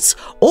comments,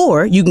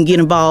 or you can get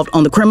involved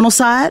on the criminal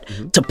side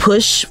to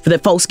push for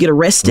that folks get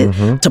arrested,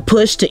 to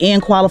push to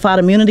end qualified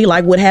immunity,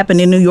 like what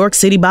happened in New York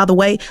City, by the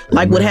way,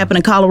 like what happened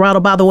in Colorado,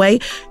 by the way.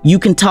 You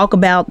can talk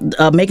about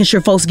making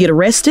sure folks get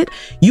arrested.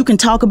 You can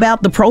talk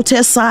about the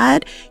protest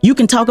side. You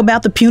can talk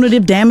about the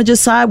punitive damages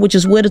side, which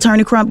is what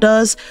Attorney Crump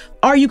does.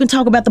 Or you can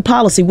talk about the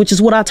policy, which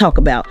is what I talk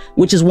about,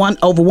 which is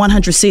over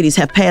 100 cities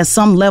have passed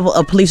some level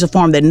of police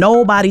reform that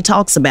nobody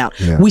talks about.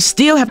 Yeah. We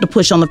still have to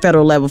push on the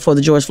federal level for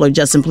the George Floyd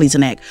Justice and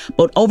Policing Act,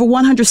 but over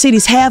 100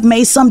 cities have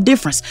made some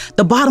difference.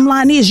 The bottom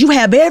line is you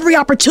have every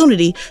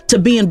opportunity to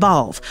be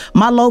involved.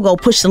 My logo,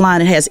 Push the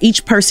Line, it has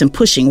each person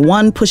pushing,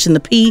 one pushing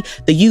the P,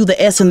 the U,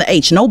 the S, and the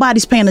H.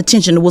 Nobody's paying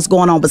attention to what's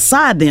going on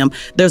beside them.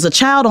 There's a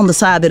child on the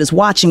side that is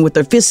watching with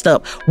their fist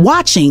up,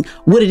 watching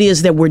what it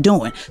is that we're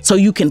doing. So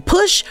you can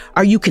push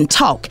or you can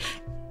talk.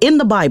 In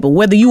the Bible,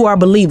 whether you are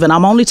believing,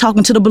 I'm only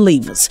talking to the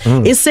believers.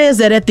 It says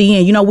that at the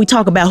end, we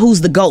talk about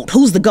who's the GOAT,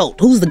 who's the GOAT,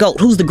 who's the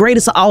GOAT, who's the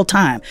greatest of all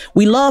time.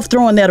 We love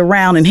throwing that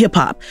around in hip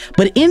hop.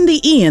 But in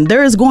the end,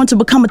 there is going to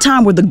become a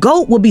time where the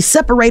GOAT will be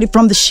separated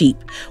from the sheep.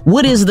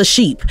 What is the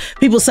sheep?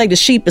 People say the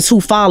sheep is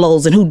who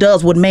follows and who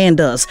does what man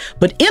does.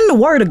 But in the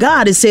word of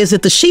God, it says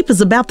that the sheep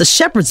is about the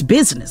shepherd's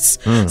business.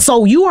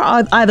 So you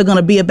are either going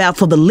to be about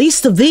for the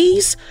least of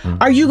these,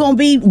 or you going to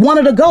be one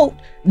of the GOAT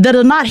that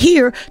are not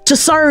here to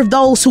serve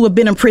those who have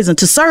been in prison,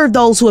 to serve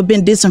those who have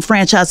been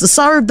disenfranchised, to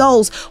serve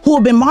those who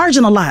have been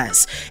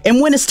marginalized.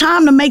 And when it's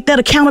time to make that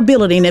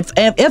accountability, and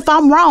if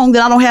I'm wrong,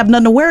 then I don't have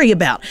nothing to worry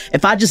about.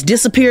 If I just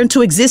disappear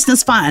into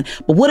existence, fine.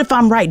 But what if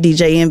I'm right,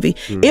 DJ Envy?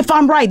 If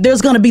I'm right,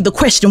 there's going to be the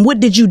question, what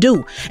did you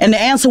do? And the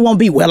answer won't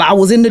be, well, I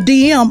was in the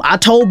DM. I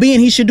told Ben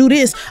he should do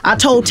this. I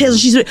told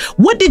Tezlyn she should.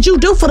 What did you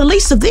do for the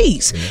least of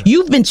these?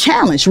 You've been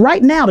challenged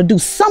right now to do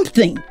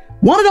something.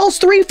 One of those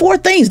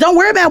 3-4 things. Don't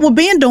worry about what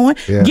Ben doing.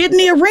 Get in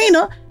the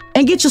arena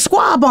and get your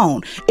squab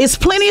on. It's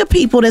plenty of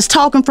people that's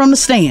talking from the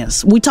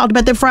stands. We talked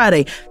about that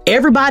Friday.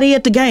 Everybody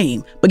at the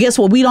game. But guess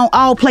what? We don't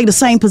all play the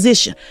same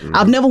position.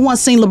 I've never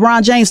once seen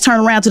LeBron James turn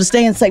around to the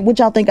stand and say, what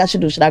y'all think I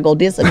should do? Should I go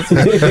this or this?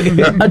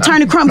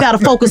 Attorney Crump got to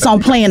focus on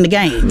playing the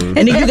game.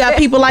 And then you got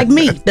people like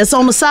me that's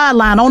on the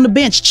sideline, on the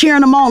bench,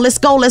 cheering them on. Let's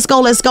go, let's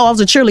go, let's go. I was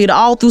a cheerleader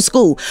all through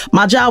school.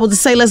 My job was to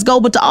say, let's go,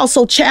 but to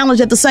also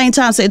challenge at the same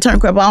time, say, Attorney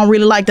Crump, I don't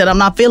really like that. I'm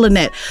not feeling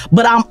that.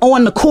 But I'm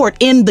on the court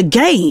in the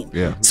game.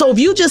 So if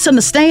you just in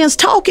the stands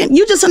talking,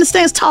 you just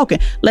understand talking.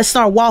 Let's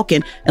start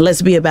walking and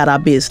let's be about our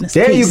business.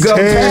 There you go.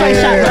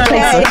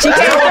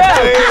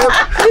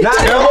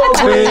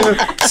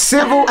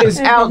 Civil is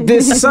out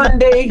this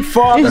Sunday,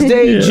 Father's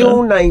Day,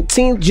 June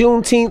 19th,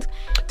 Juneteenth.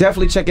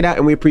 Definitely check it out,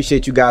 and we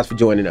appreciate you guys for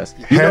joining us.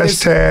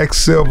 Hashtag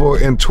Civil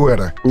in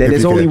Twitter. And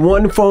there's only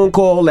one phone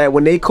call that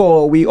when they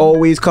call, we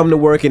always come to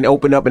work and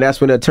open up, and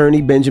that's when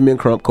Attorney Benjamin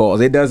Crump calls.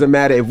 It doesn't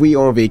matter if we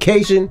on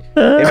vacation,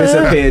 if it's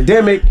a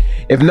pandemic,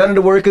 if none of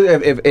the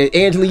workers, if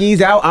Angela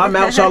Yee's out, I'm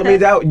out,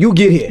 Charlamagne's out, you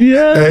get here.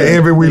 Hey,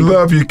 Envy, we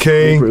love you,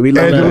 King. We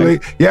love you.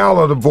 Y'all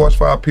are the voice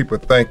for our people.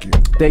 Thank you.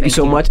 Thank you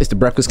so much. It's the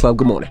Breakfast Club.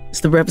 Good morning.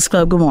 It's the Breakfast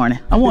Club. Good morning.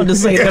 I wanted to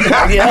say that.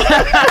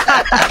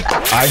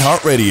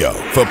 iHeartRadio.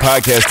 For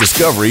podcast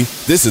discovery,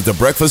 this is the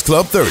Breakfast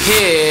Club 30.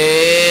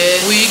 Here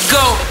we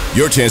go.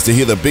 Your chance to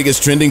hear the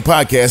biggest trending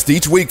podcast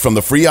each week from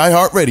the free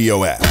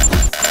iHeartRadio app.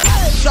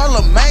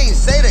 Charlamagne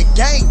say the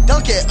gang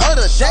donkey of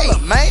the day,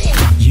 man.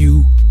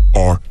 You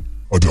are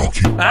a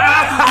donkey.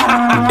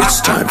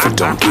 It's time for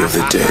Donkey of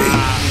the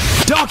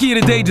Day. Donkey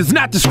of the Day does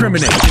not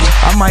discriminate.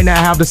 I might not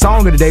have the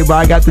song of the day, but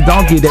I got the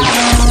donkey of the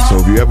day. So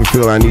if you ever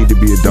feel I need to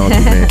be a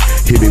donkey, man,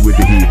 hit me with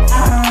the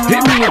hee-haw.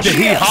 Hit me with the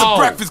hee-haw. It's the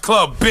Breakfast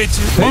Club,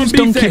 bitches. Who's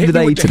Donkey of the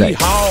Day today?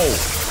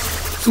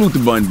 Salute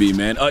to Bun B,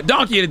 man.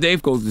 Donkey of the Day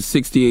goes to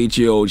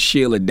 68-year-old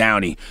Sheila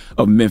Downey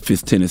of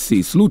Memphis,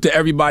 Tennessee. Salute to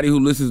everybody who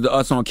listens to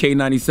us on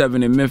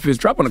K97 in Memphis.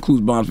 Drop on the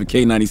clues bombs for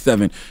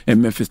K97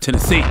 in Memphis,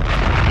 Tennessee.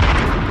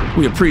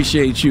 We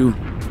appreciate you.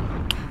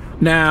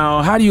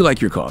 Now, how do you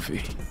like your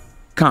coffee?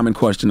 Common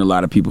question a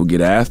lot of people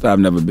get asked. I've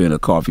never been a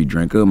coffee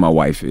drinker. My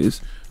wife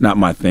is. Not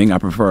my thing. I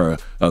prefer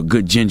a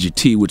good ginger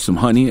tea with some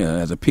honey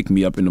as a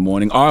pick-me-up in the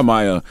morning, or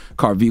my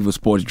Carviva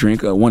sports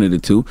drink, one of the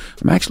two.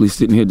 I'm actually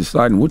sitting here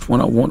deciding which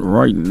one I want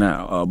right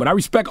now. But I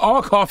respect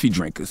all coffee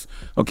drinkers.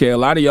 Okay, a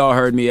lot of y'all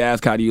heard me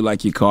ask, how do you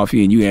like your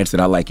coffee? And you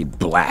answered, I like it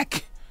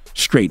black.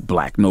 Straight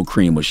black, no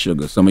cream or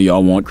sugar. Some of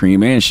y'all want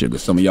cream and sugar.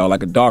 Some of y'all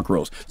like a dark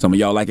roast. Some of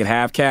y'all like it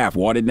half calf,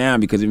 watered down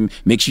because it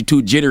makes you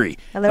too jittery.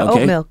 A little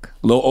oat milk.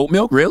 A little oat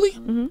milk, really?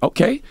 Mm-hmm.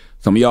 Okay.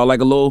 Some of y'all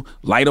like a little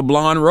lighter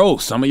blonde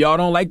roast. Some of y'all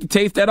don't like the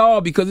taste at all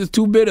because it's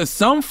too bitter.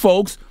 Some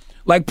folks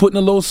like putting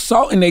a little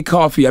salt in their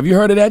coffee. Have you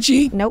heard of that,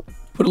 G? Nope.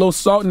 Put a little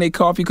salt in their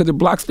coffee because it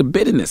blocks the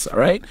bitterness, all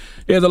right?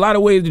 There's a lot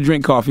of ways to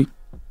drink coffee.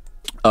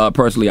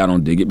 Personally, I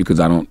don't dig it because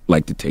I don't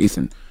like the taste,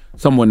 and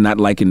someone not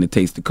liking the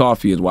taste of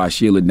coffee is why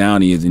Sheila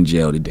Downey is in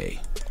jail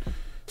today.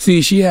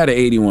 See, she had an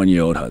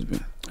 81-year-old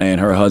husband, and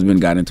her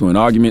husband got into an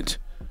argument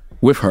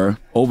with her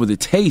over the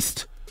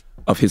taste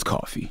of his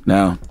coffee.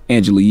 Now,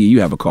 Angela Yee,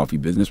 you have a coffee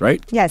business,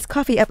 right? Yes,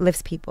 coffee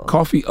uplifts people.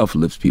 Coffee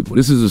uplifts people.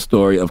 This is a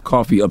story of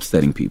coffee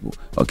upsetting people,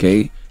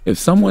 okay? If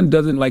someone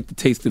doesn't like the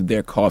taste of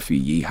their coffee,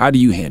 Yee, how do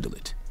you handle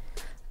it?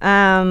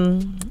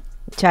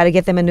 Try to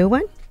get them a new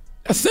one.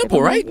 That's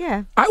simple, right?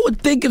 Yeah. I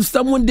would think if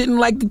someone didn't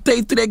like the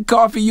taste of their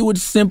coffee, you would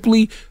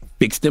simply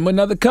fix them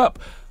another cup.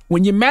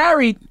 When you're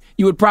married,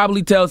 you would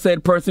probably tell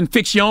said person,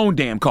 fix your own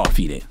damn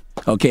coffee then.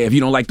 Okay, if you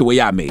don't like the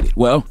way I made it.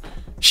 Well,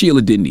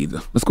 Sheila didn't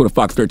either. Let's go to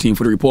Fox 13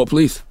 for the report,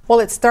 please.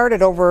 Well, it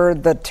started over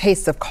the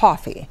taste of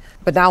coffee,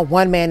 but now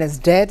one man is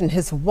dead and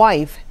his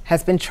wife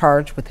has been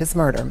charged with his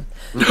murder.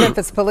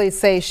 Memphis police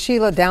say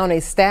Sheila Downey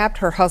stabbed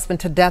her husband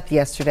to death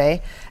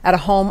yesterday at a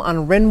home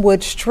on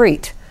Renwood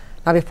Street.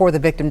 Now, before the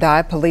victim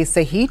died, police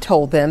say he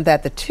told them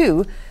that the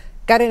two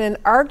got in an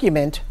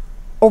argument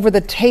over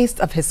the taste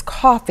of his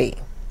coffee.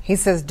 He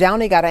says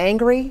Downey got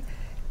angry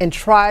and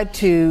tried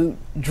to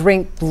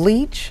drink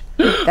bleach.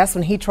 That's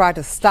when he tried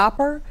to stop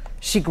her.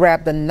 She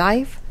grabbed a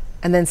knife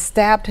and then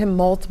stabbed him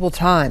multiple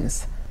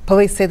times.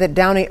 Police say that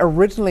Downey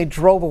originally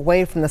drove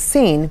away from the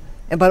scene,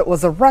 but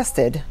was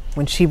arrested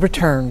when she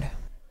returned.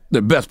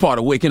 The best part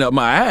of waking up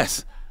my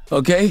ass,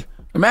 okay?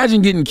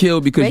 Imagine getting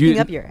killed because waking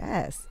up your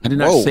ass. I did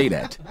not say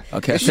that.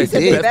 Okay, I said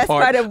the best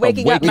part of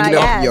waking up my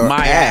ass.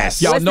 My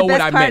ass. Y'all What's know the what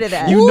best I part meant. of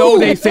that? You know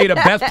they say the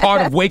best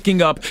part of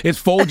waking up is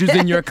Folgers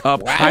in your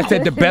cup. Wow. I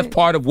said the best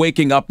part of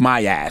waking up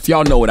my ass.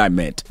 Y'all know what I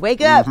meant.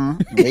 Wake up.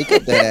 Wake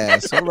up that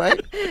ass. All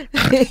right.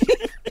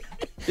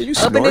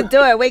 Open the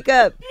door. Wake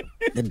up.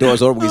 The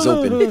door's always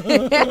open.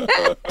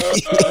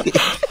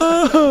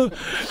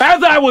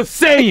 As I was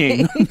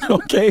saying,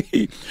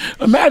 okay,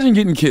 imagine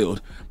getting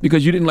killed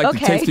because you didn't like the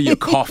taste of your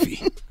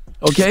coffee,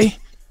 okay?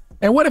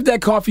 And what if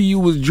that coffee you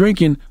was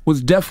drinking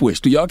was Death Wish?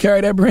 Do y'all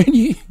carry that brand?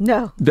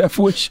 No. Death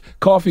Wish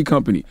Coffee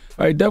Company.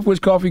 All right, Death Wish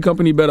Coffee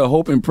Company better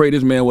hope and pray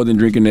this man wasn't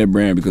drinking that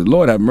brand because,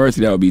 Lord have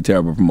mercy, that would be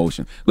terrible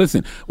promotion.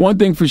 Listen, one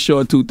thing for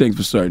sure, two things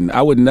for certain.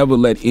 I would never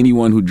let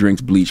anyone who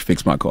drinks bleach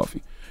fix my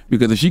coffee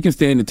because if she can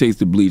stand the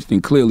taste of bleach,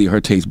 then clearly her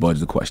taste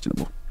buds are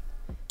questionable.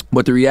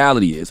 But the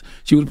reality is,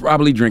 she was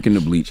probably drinking the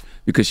bleach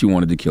because she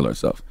wanted to kill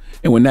herself.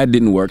 And when that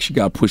didn't work, she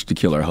got pushed to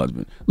kill her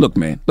husband. Look,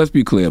 man, let's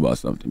be clear about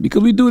something.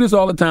 Because we do this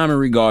all the time in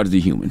regards to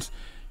humans.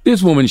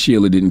 This woman,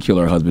 Sheila, didn't kill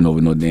her husband over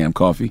no damn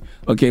coffee.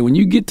 Okay, when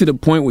you get to the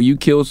point where you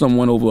kill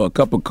someone over a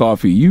cup of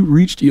coffee, you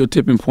reached your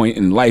tipping point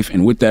in life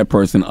and with that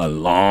person a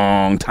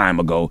long time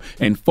ago.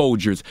 And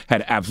Folgers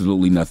had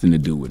absolutely nothing to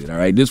do with it, all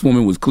right? This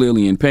woman was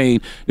clearly in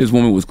pain. This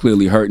woman was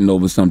clearly hurting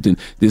over something.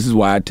 This is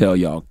why I tell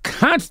y'all,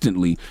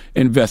 constantly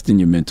invest in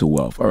your mental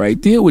wealth, all right?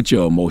 Deal with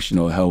your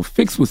emotional health.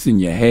 Fix what's in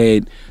your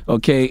head,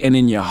 okay, and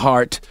in your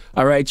heart,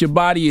 all right? Your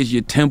body is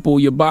your temple.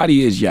 Your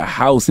body is your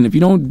house. And if you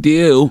don't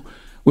deal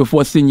with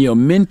what's in your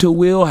mental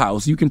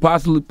wheelhouse, you can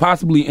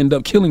possibly end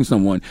up killing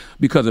someone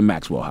because of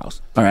Maxwell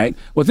House, all right?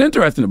 What's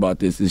interesting about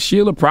this is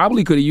Sheila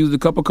probably could have used a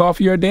cup of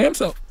coffee her damn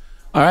self,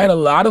 all right? A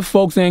lot of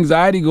folks'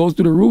 anxiety goes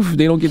through the roof if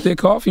they don't get their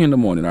coffee in the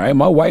morning, all right?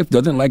 My wife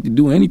doesn't like to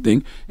do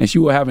anything, and she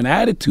will have an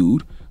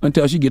attitude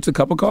until she gets a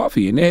cup of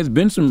coffee. And there has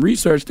been some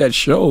research that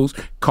shows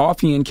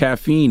coffee and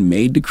caffeine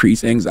may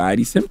decrease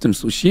anxiety symptoms.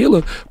 So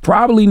Sheila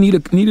probably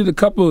needed a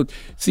cup of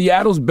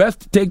Seattle's best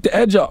to take the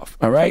edge off,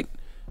 all right?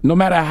 No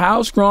matter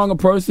how strong a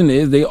person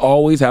is, they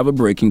always have a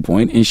breaking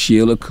point, and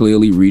Sheila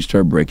clearly reached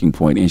her breaking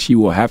point, and she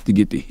will have to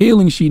get the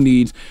healing she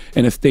needs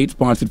in a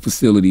state-sponsored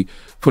facility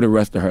for the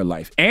rest of her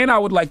life. And I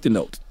would like to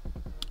note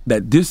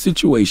that this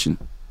situation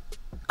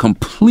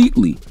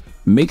completely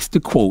makes the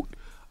quote,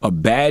 "A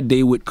bad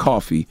day with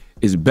coffee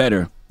is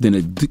better than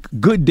a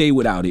good day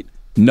without it,"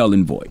 null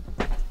and void.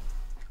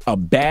 A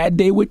bad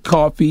day with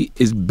coffee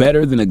is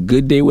better than a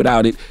good day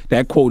without it.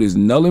 That quote is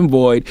null and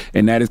void,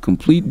 and that is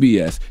complete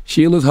BS.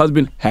 Sheila's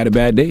husband had a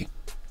bad day.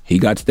 He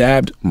got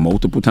stabbed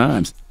multiple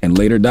times and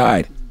later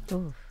died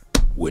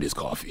with his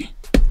coffee.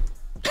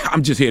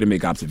 I'm just here to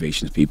make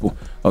observations, people.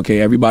 Okay,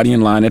 everybody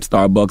in line at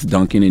Starbucks,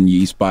 Dunkin', and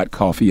Yee Spot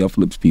Coffee Up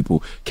Flips,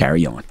 people,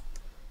 carry on.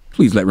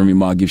 Please let Remy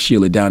Ma give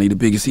Sheila Downey the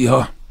biggest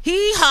hee-haw.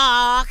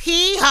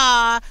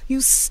 Hee-haw, you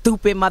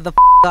stupid motherfucker.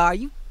 Are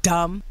you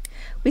dumb?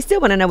 We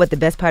still want to know what the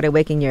best part of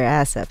waking your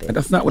ass up is.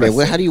 That's not what I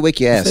said. How do you wake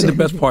your ass up? I said the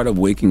best part of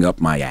waking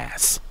up my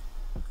ass.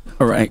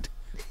 All right?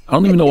 I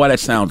don't even know why that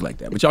sounds like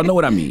that, but y'all know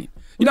what I mean.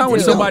 You know when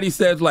somebody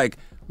says, like,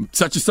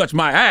 such and such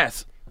my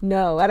ass?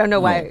 No, I don't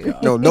know why.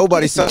 No,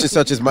 nobody such and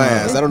such as my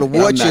ass. I don't know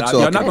what you're talking about.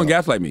 You're not going to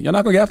gaslight me. You're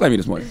not going to gaslight me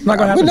this morning. It's not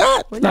going to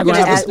happen. We're not going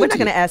to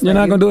ask. You're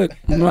not going to do it.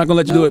 I'm not going to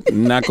let you do it.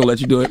 I'm not going to let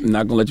you do it. I'm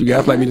not going to let you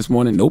gaslight me this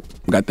morning. Nope.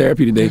 Got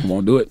therapy today.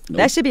 Won't do it. Nope.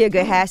 That should be a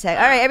good hashtag.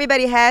 All right,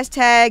 everybody,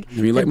 hashtag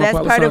the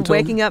best part of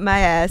waking up my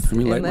ass.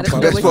 And let us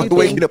know what you think.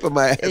 Waking up in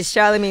my ass. It's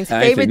Charlamagne's favorite thing.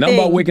 I ain't say nothing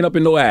about waking up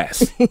in no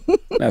ass.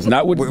 That's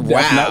not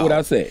what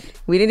I said.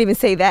 We didn't even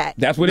say that.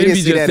 That's what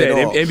Envy just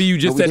said. Envy, you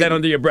just said that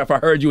under your breath. I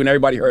heard you and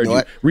everybody heard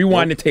you.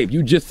 Rewind the tape.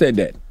 You just said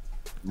that.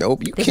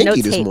 Nope, you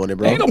kinky this morning,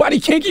 bro. Ain't nobody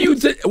kinky.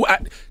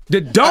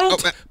 The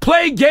Don't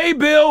Play Gay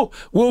bill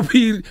will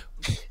be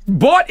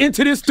brought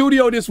into this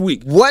studio this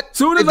week. What?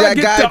 Soon as I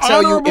get the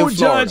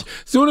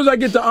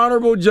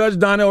honorable judge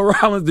Donnell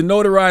Rollins to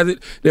notarize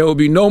it, there will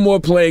be no more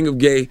playing of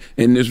gay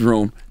in this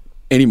room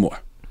anymore.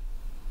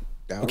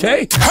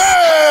 Okay?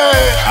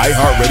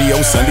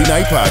 iHeartRadio Sunday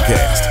Night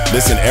Podcast.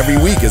 Listen every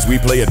week as we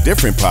play a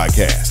different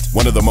podcast.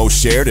 One of the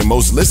most shared and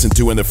most listened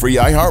to in the free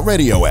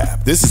iHeartRadio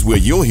app. This is where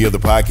you'll hear the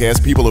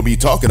podcast people will be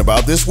talking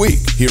about this week.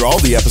 Hear all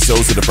the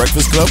episodes of The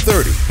Breakfast Club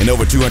 30 and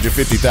over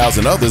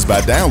 250,000 others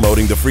by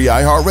downloading the free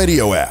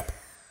iHeartRadio app.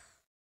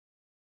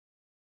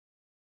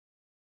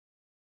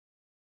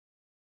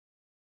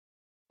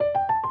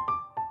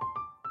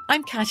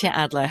 I'm Katya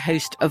Adler,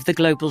 host of The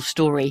Global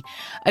Story.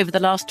 Over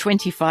the last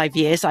 25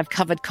 years, I've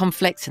covered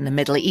conflicts in the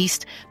Middle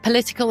East,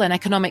 political and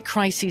economic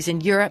crises in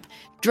Europe,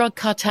 drug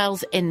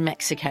cartels in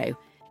Mexico.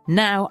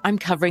 Now I'm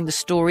covering the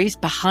stories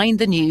behind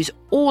the news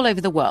all over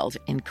the world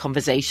in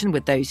conversation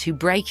with those who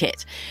break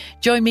it.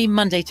 Join me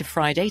Monday to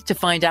Friday to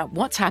find out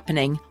what's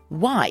happening,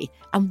 why,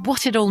 and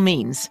what it all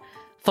means.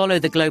 Follow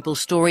The Global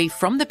Story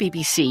from the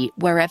BBC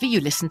wherever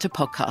you listen to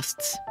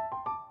podcasts.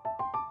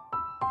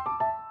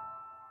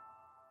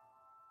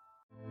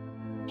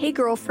 Hey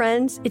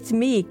girlfriends, it's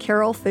me,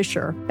 Carol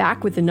Fisher,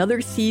 back with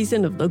another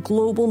season of the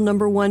global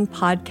 #1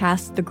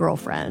 podcast, The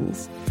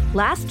Girlfriends.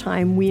 Last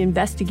time, we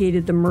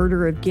investigated the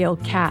murder of Gail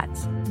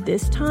Katz.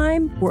 This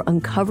time, we're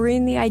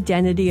uncovering the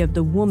identity of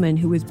the woman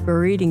who was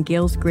buried in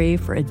Gail's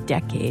grave for a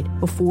decade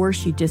before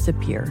she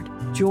disappeared.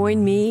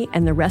 Join me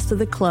and the rest of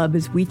the club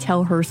as we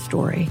tell her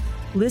story.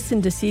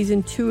 Listen to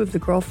season 2 of The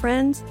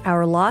Girlfriends,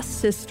 Our Lost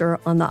Sister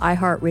on the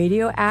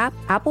iHeartRadio app,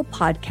 Apple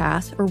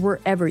Podcasts, or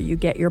wherever you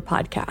get your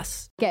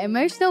podcasts. Get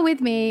emotional with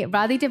me,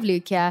 Radhi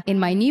Devlukia, in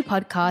my new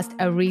podcast,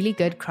 A Really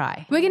Good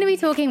Cry. We're going to be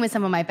talking with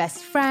some of my best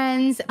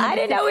friends. I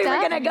didn't know we were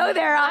going to go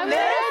there on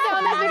this.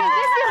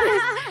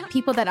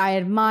 People that I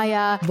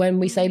admire. When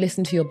we say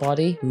listen to your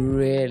body,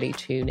 really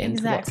tune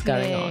into what's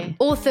going on.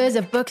 Authors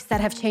of books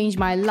that have changed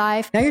my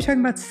life. Now you're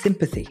talking about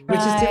sympathy, which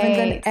is different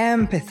than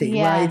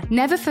empathy, right?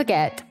 Never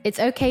forget, it's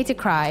okay to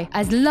cry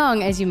as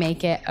long as you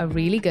make it a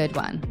really good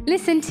one.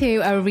 Listen to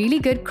A Really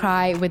Good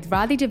Cry with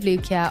Radhi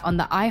Devlukia on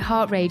the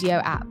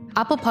iHeartRadio app,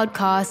 Apple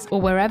Podcasts, or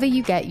wherever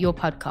you get your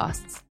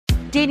podcasts.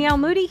 Danielle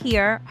Moody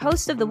here,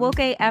 host of the Woke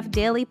AF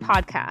Daily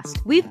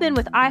podcast. We've been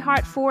with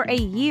iHeart for a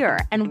year,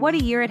 and what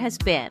a year it has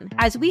been.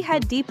 As we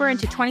head deeper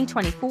into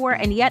 2024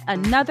 and yet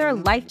another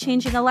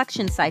life-changing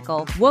election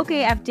cycle, Woke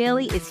AF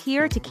Daily is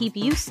here to keep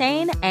you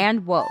sane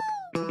and woke.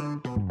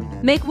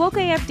 Make Woke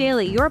AF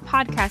Daily your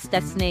podcast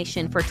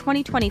destination for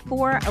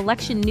 2024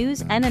 election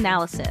news and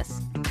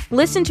analysis.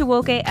 Listen to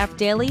Woke AF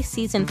Daily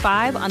Season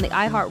 5 on the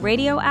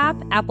iHeartRadio app,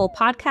 Apple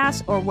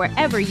Podcasts, or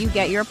wherever you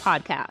get your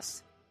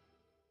podcasts.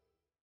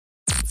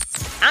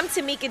 I'm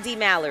Tamika D.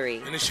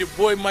 Mallory. And it's your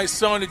boy, my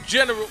son, the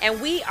General.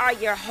 And we are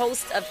your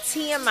hosts of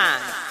TMI.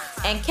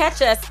 And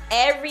catch us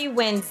every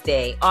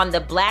Wednesday on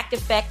the Black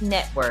Effect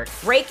Network,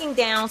 breaking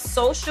down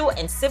social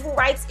and civil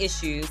rights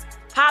issues,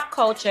 pop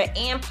culture,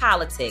 and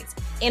politics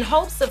in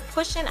hopes of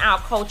pushing our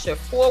culture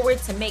forward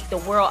to make the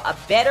world a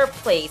better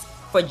place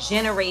for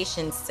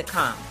generations to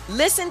come.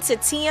 Listen to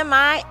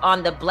TMI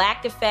on the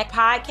Black Effect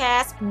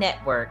Podcast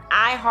Network,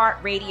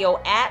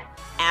 iHeartRadio app,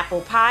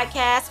 Apple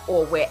Podcasts,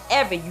 or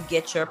wherever you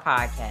get your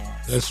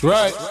podcasts. That's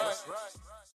right.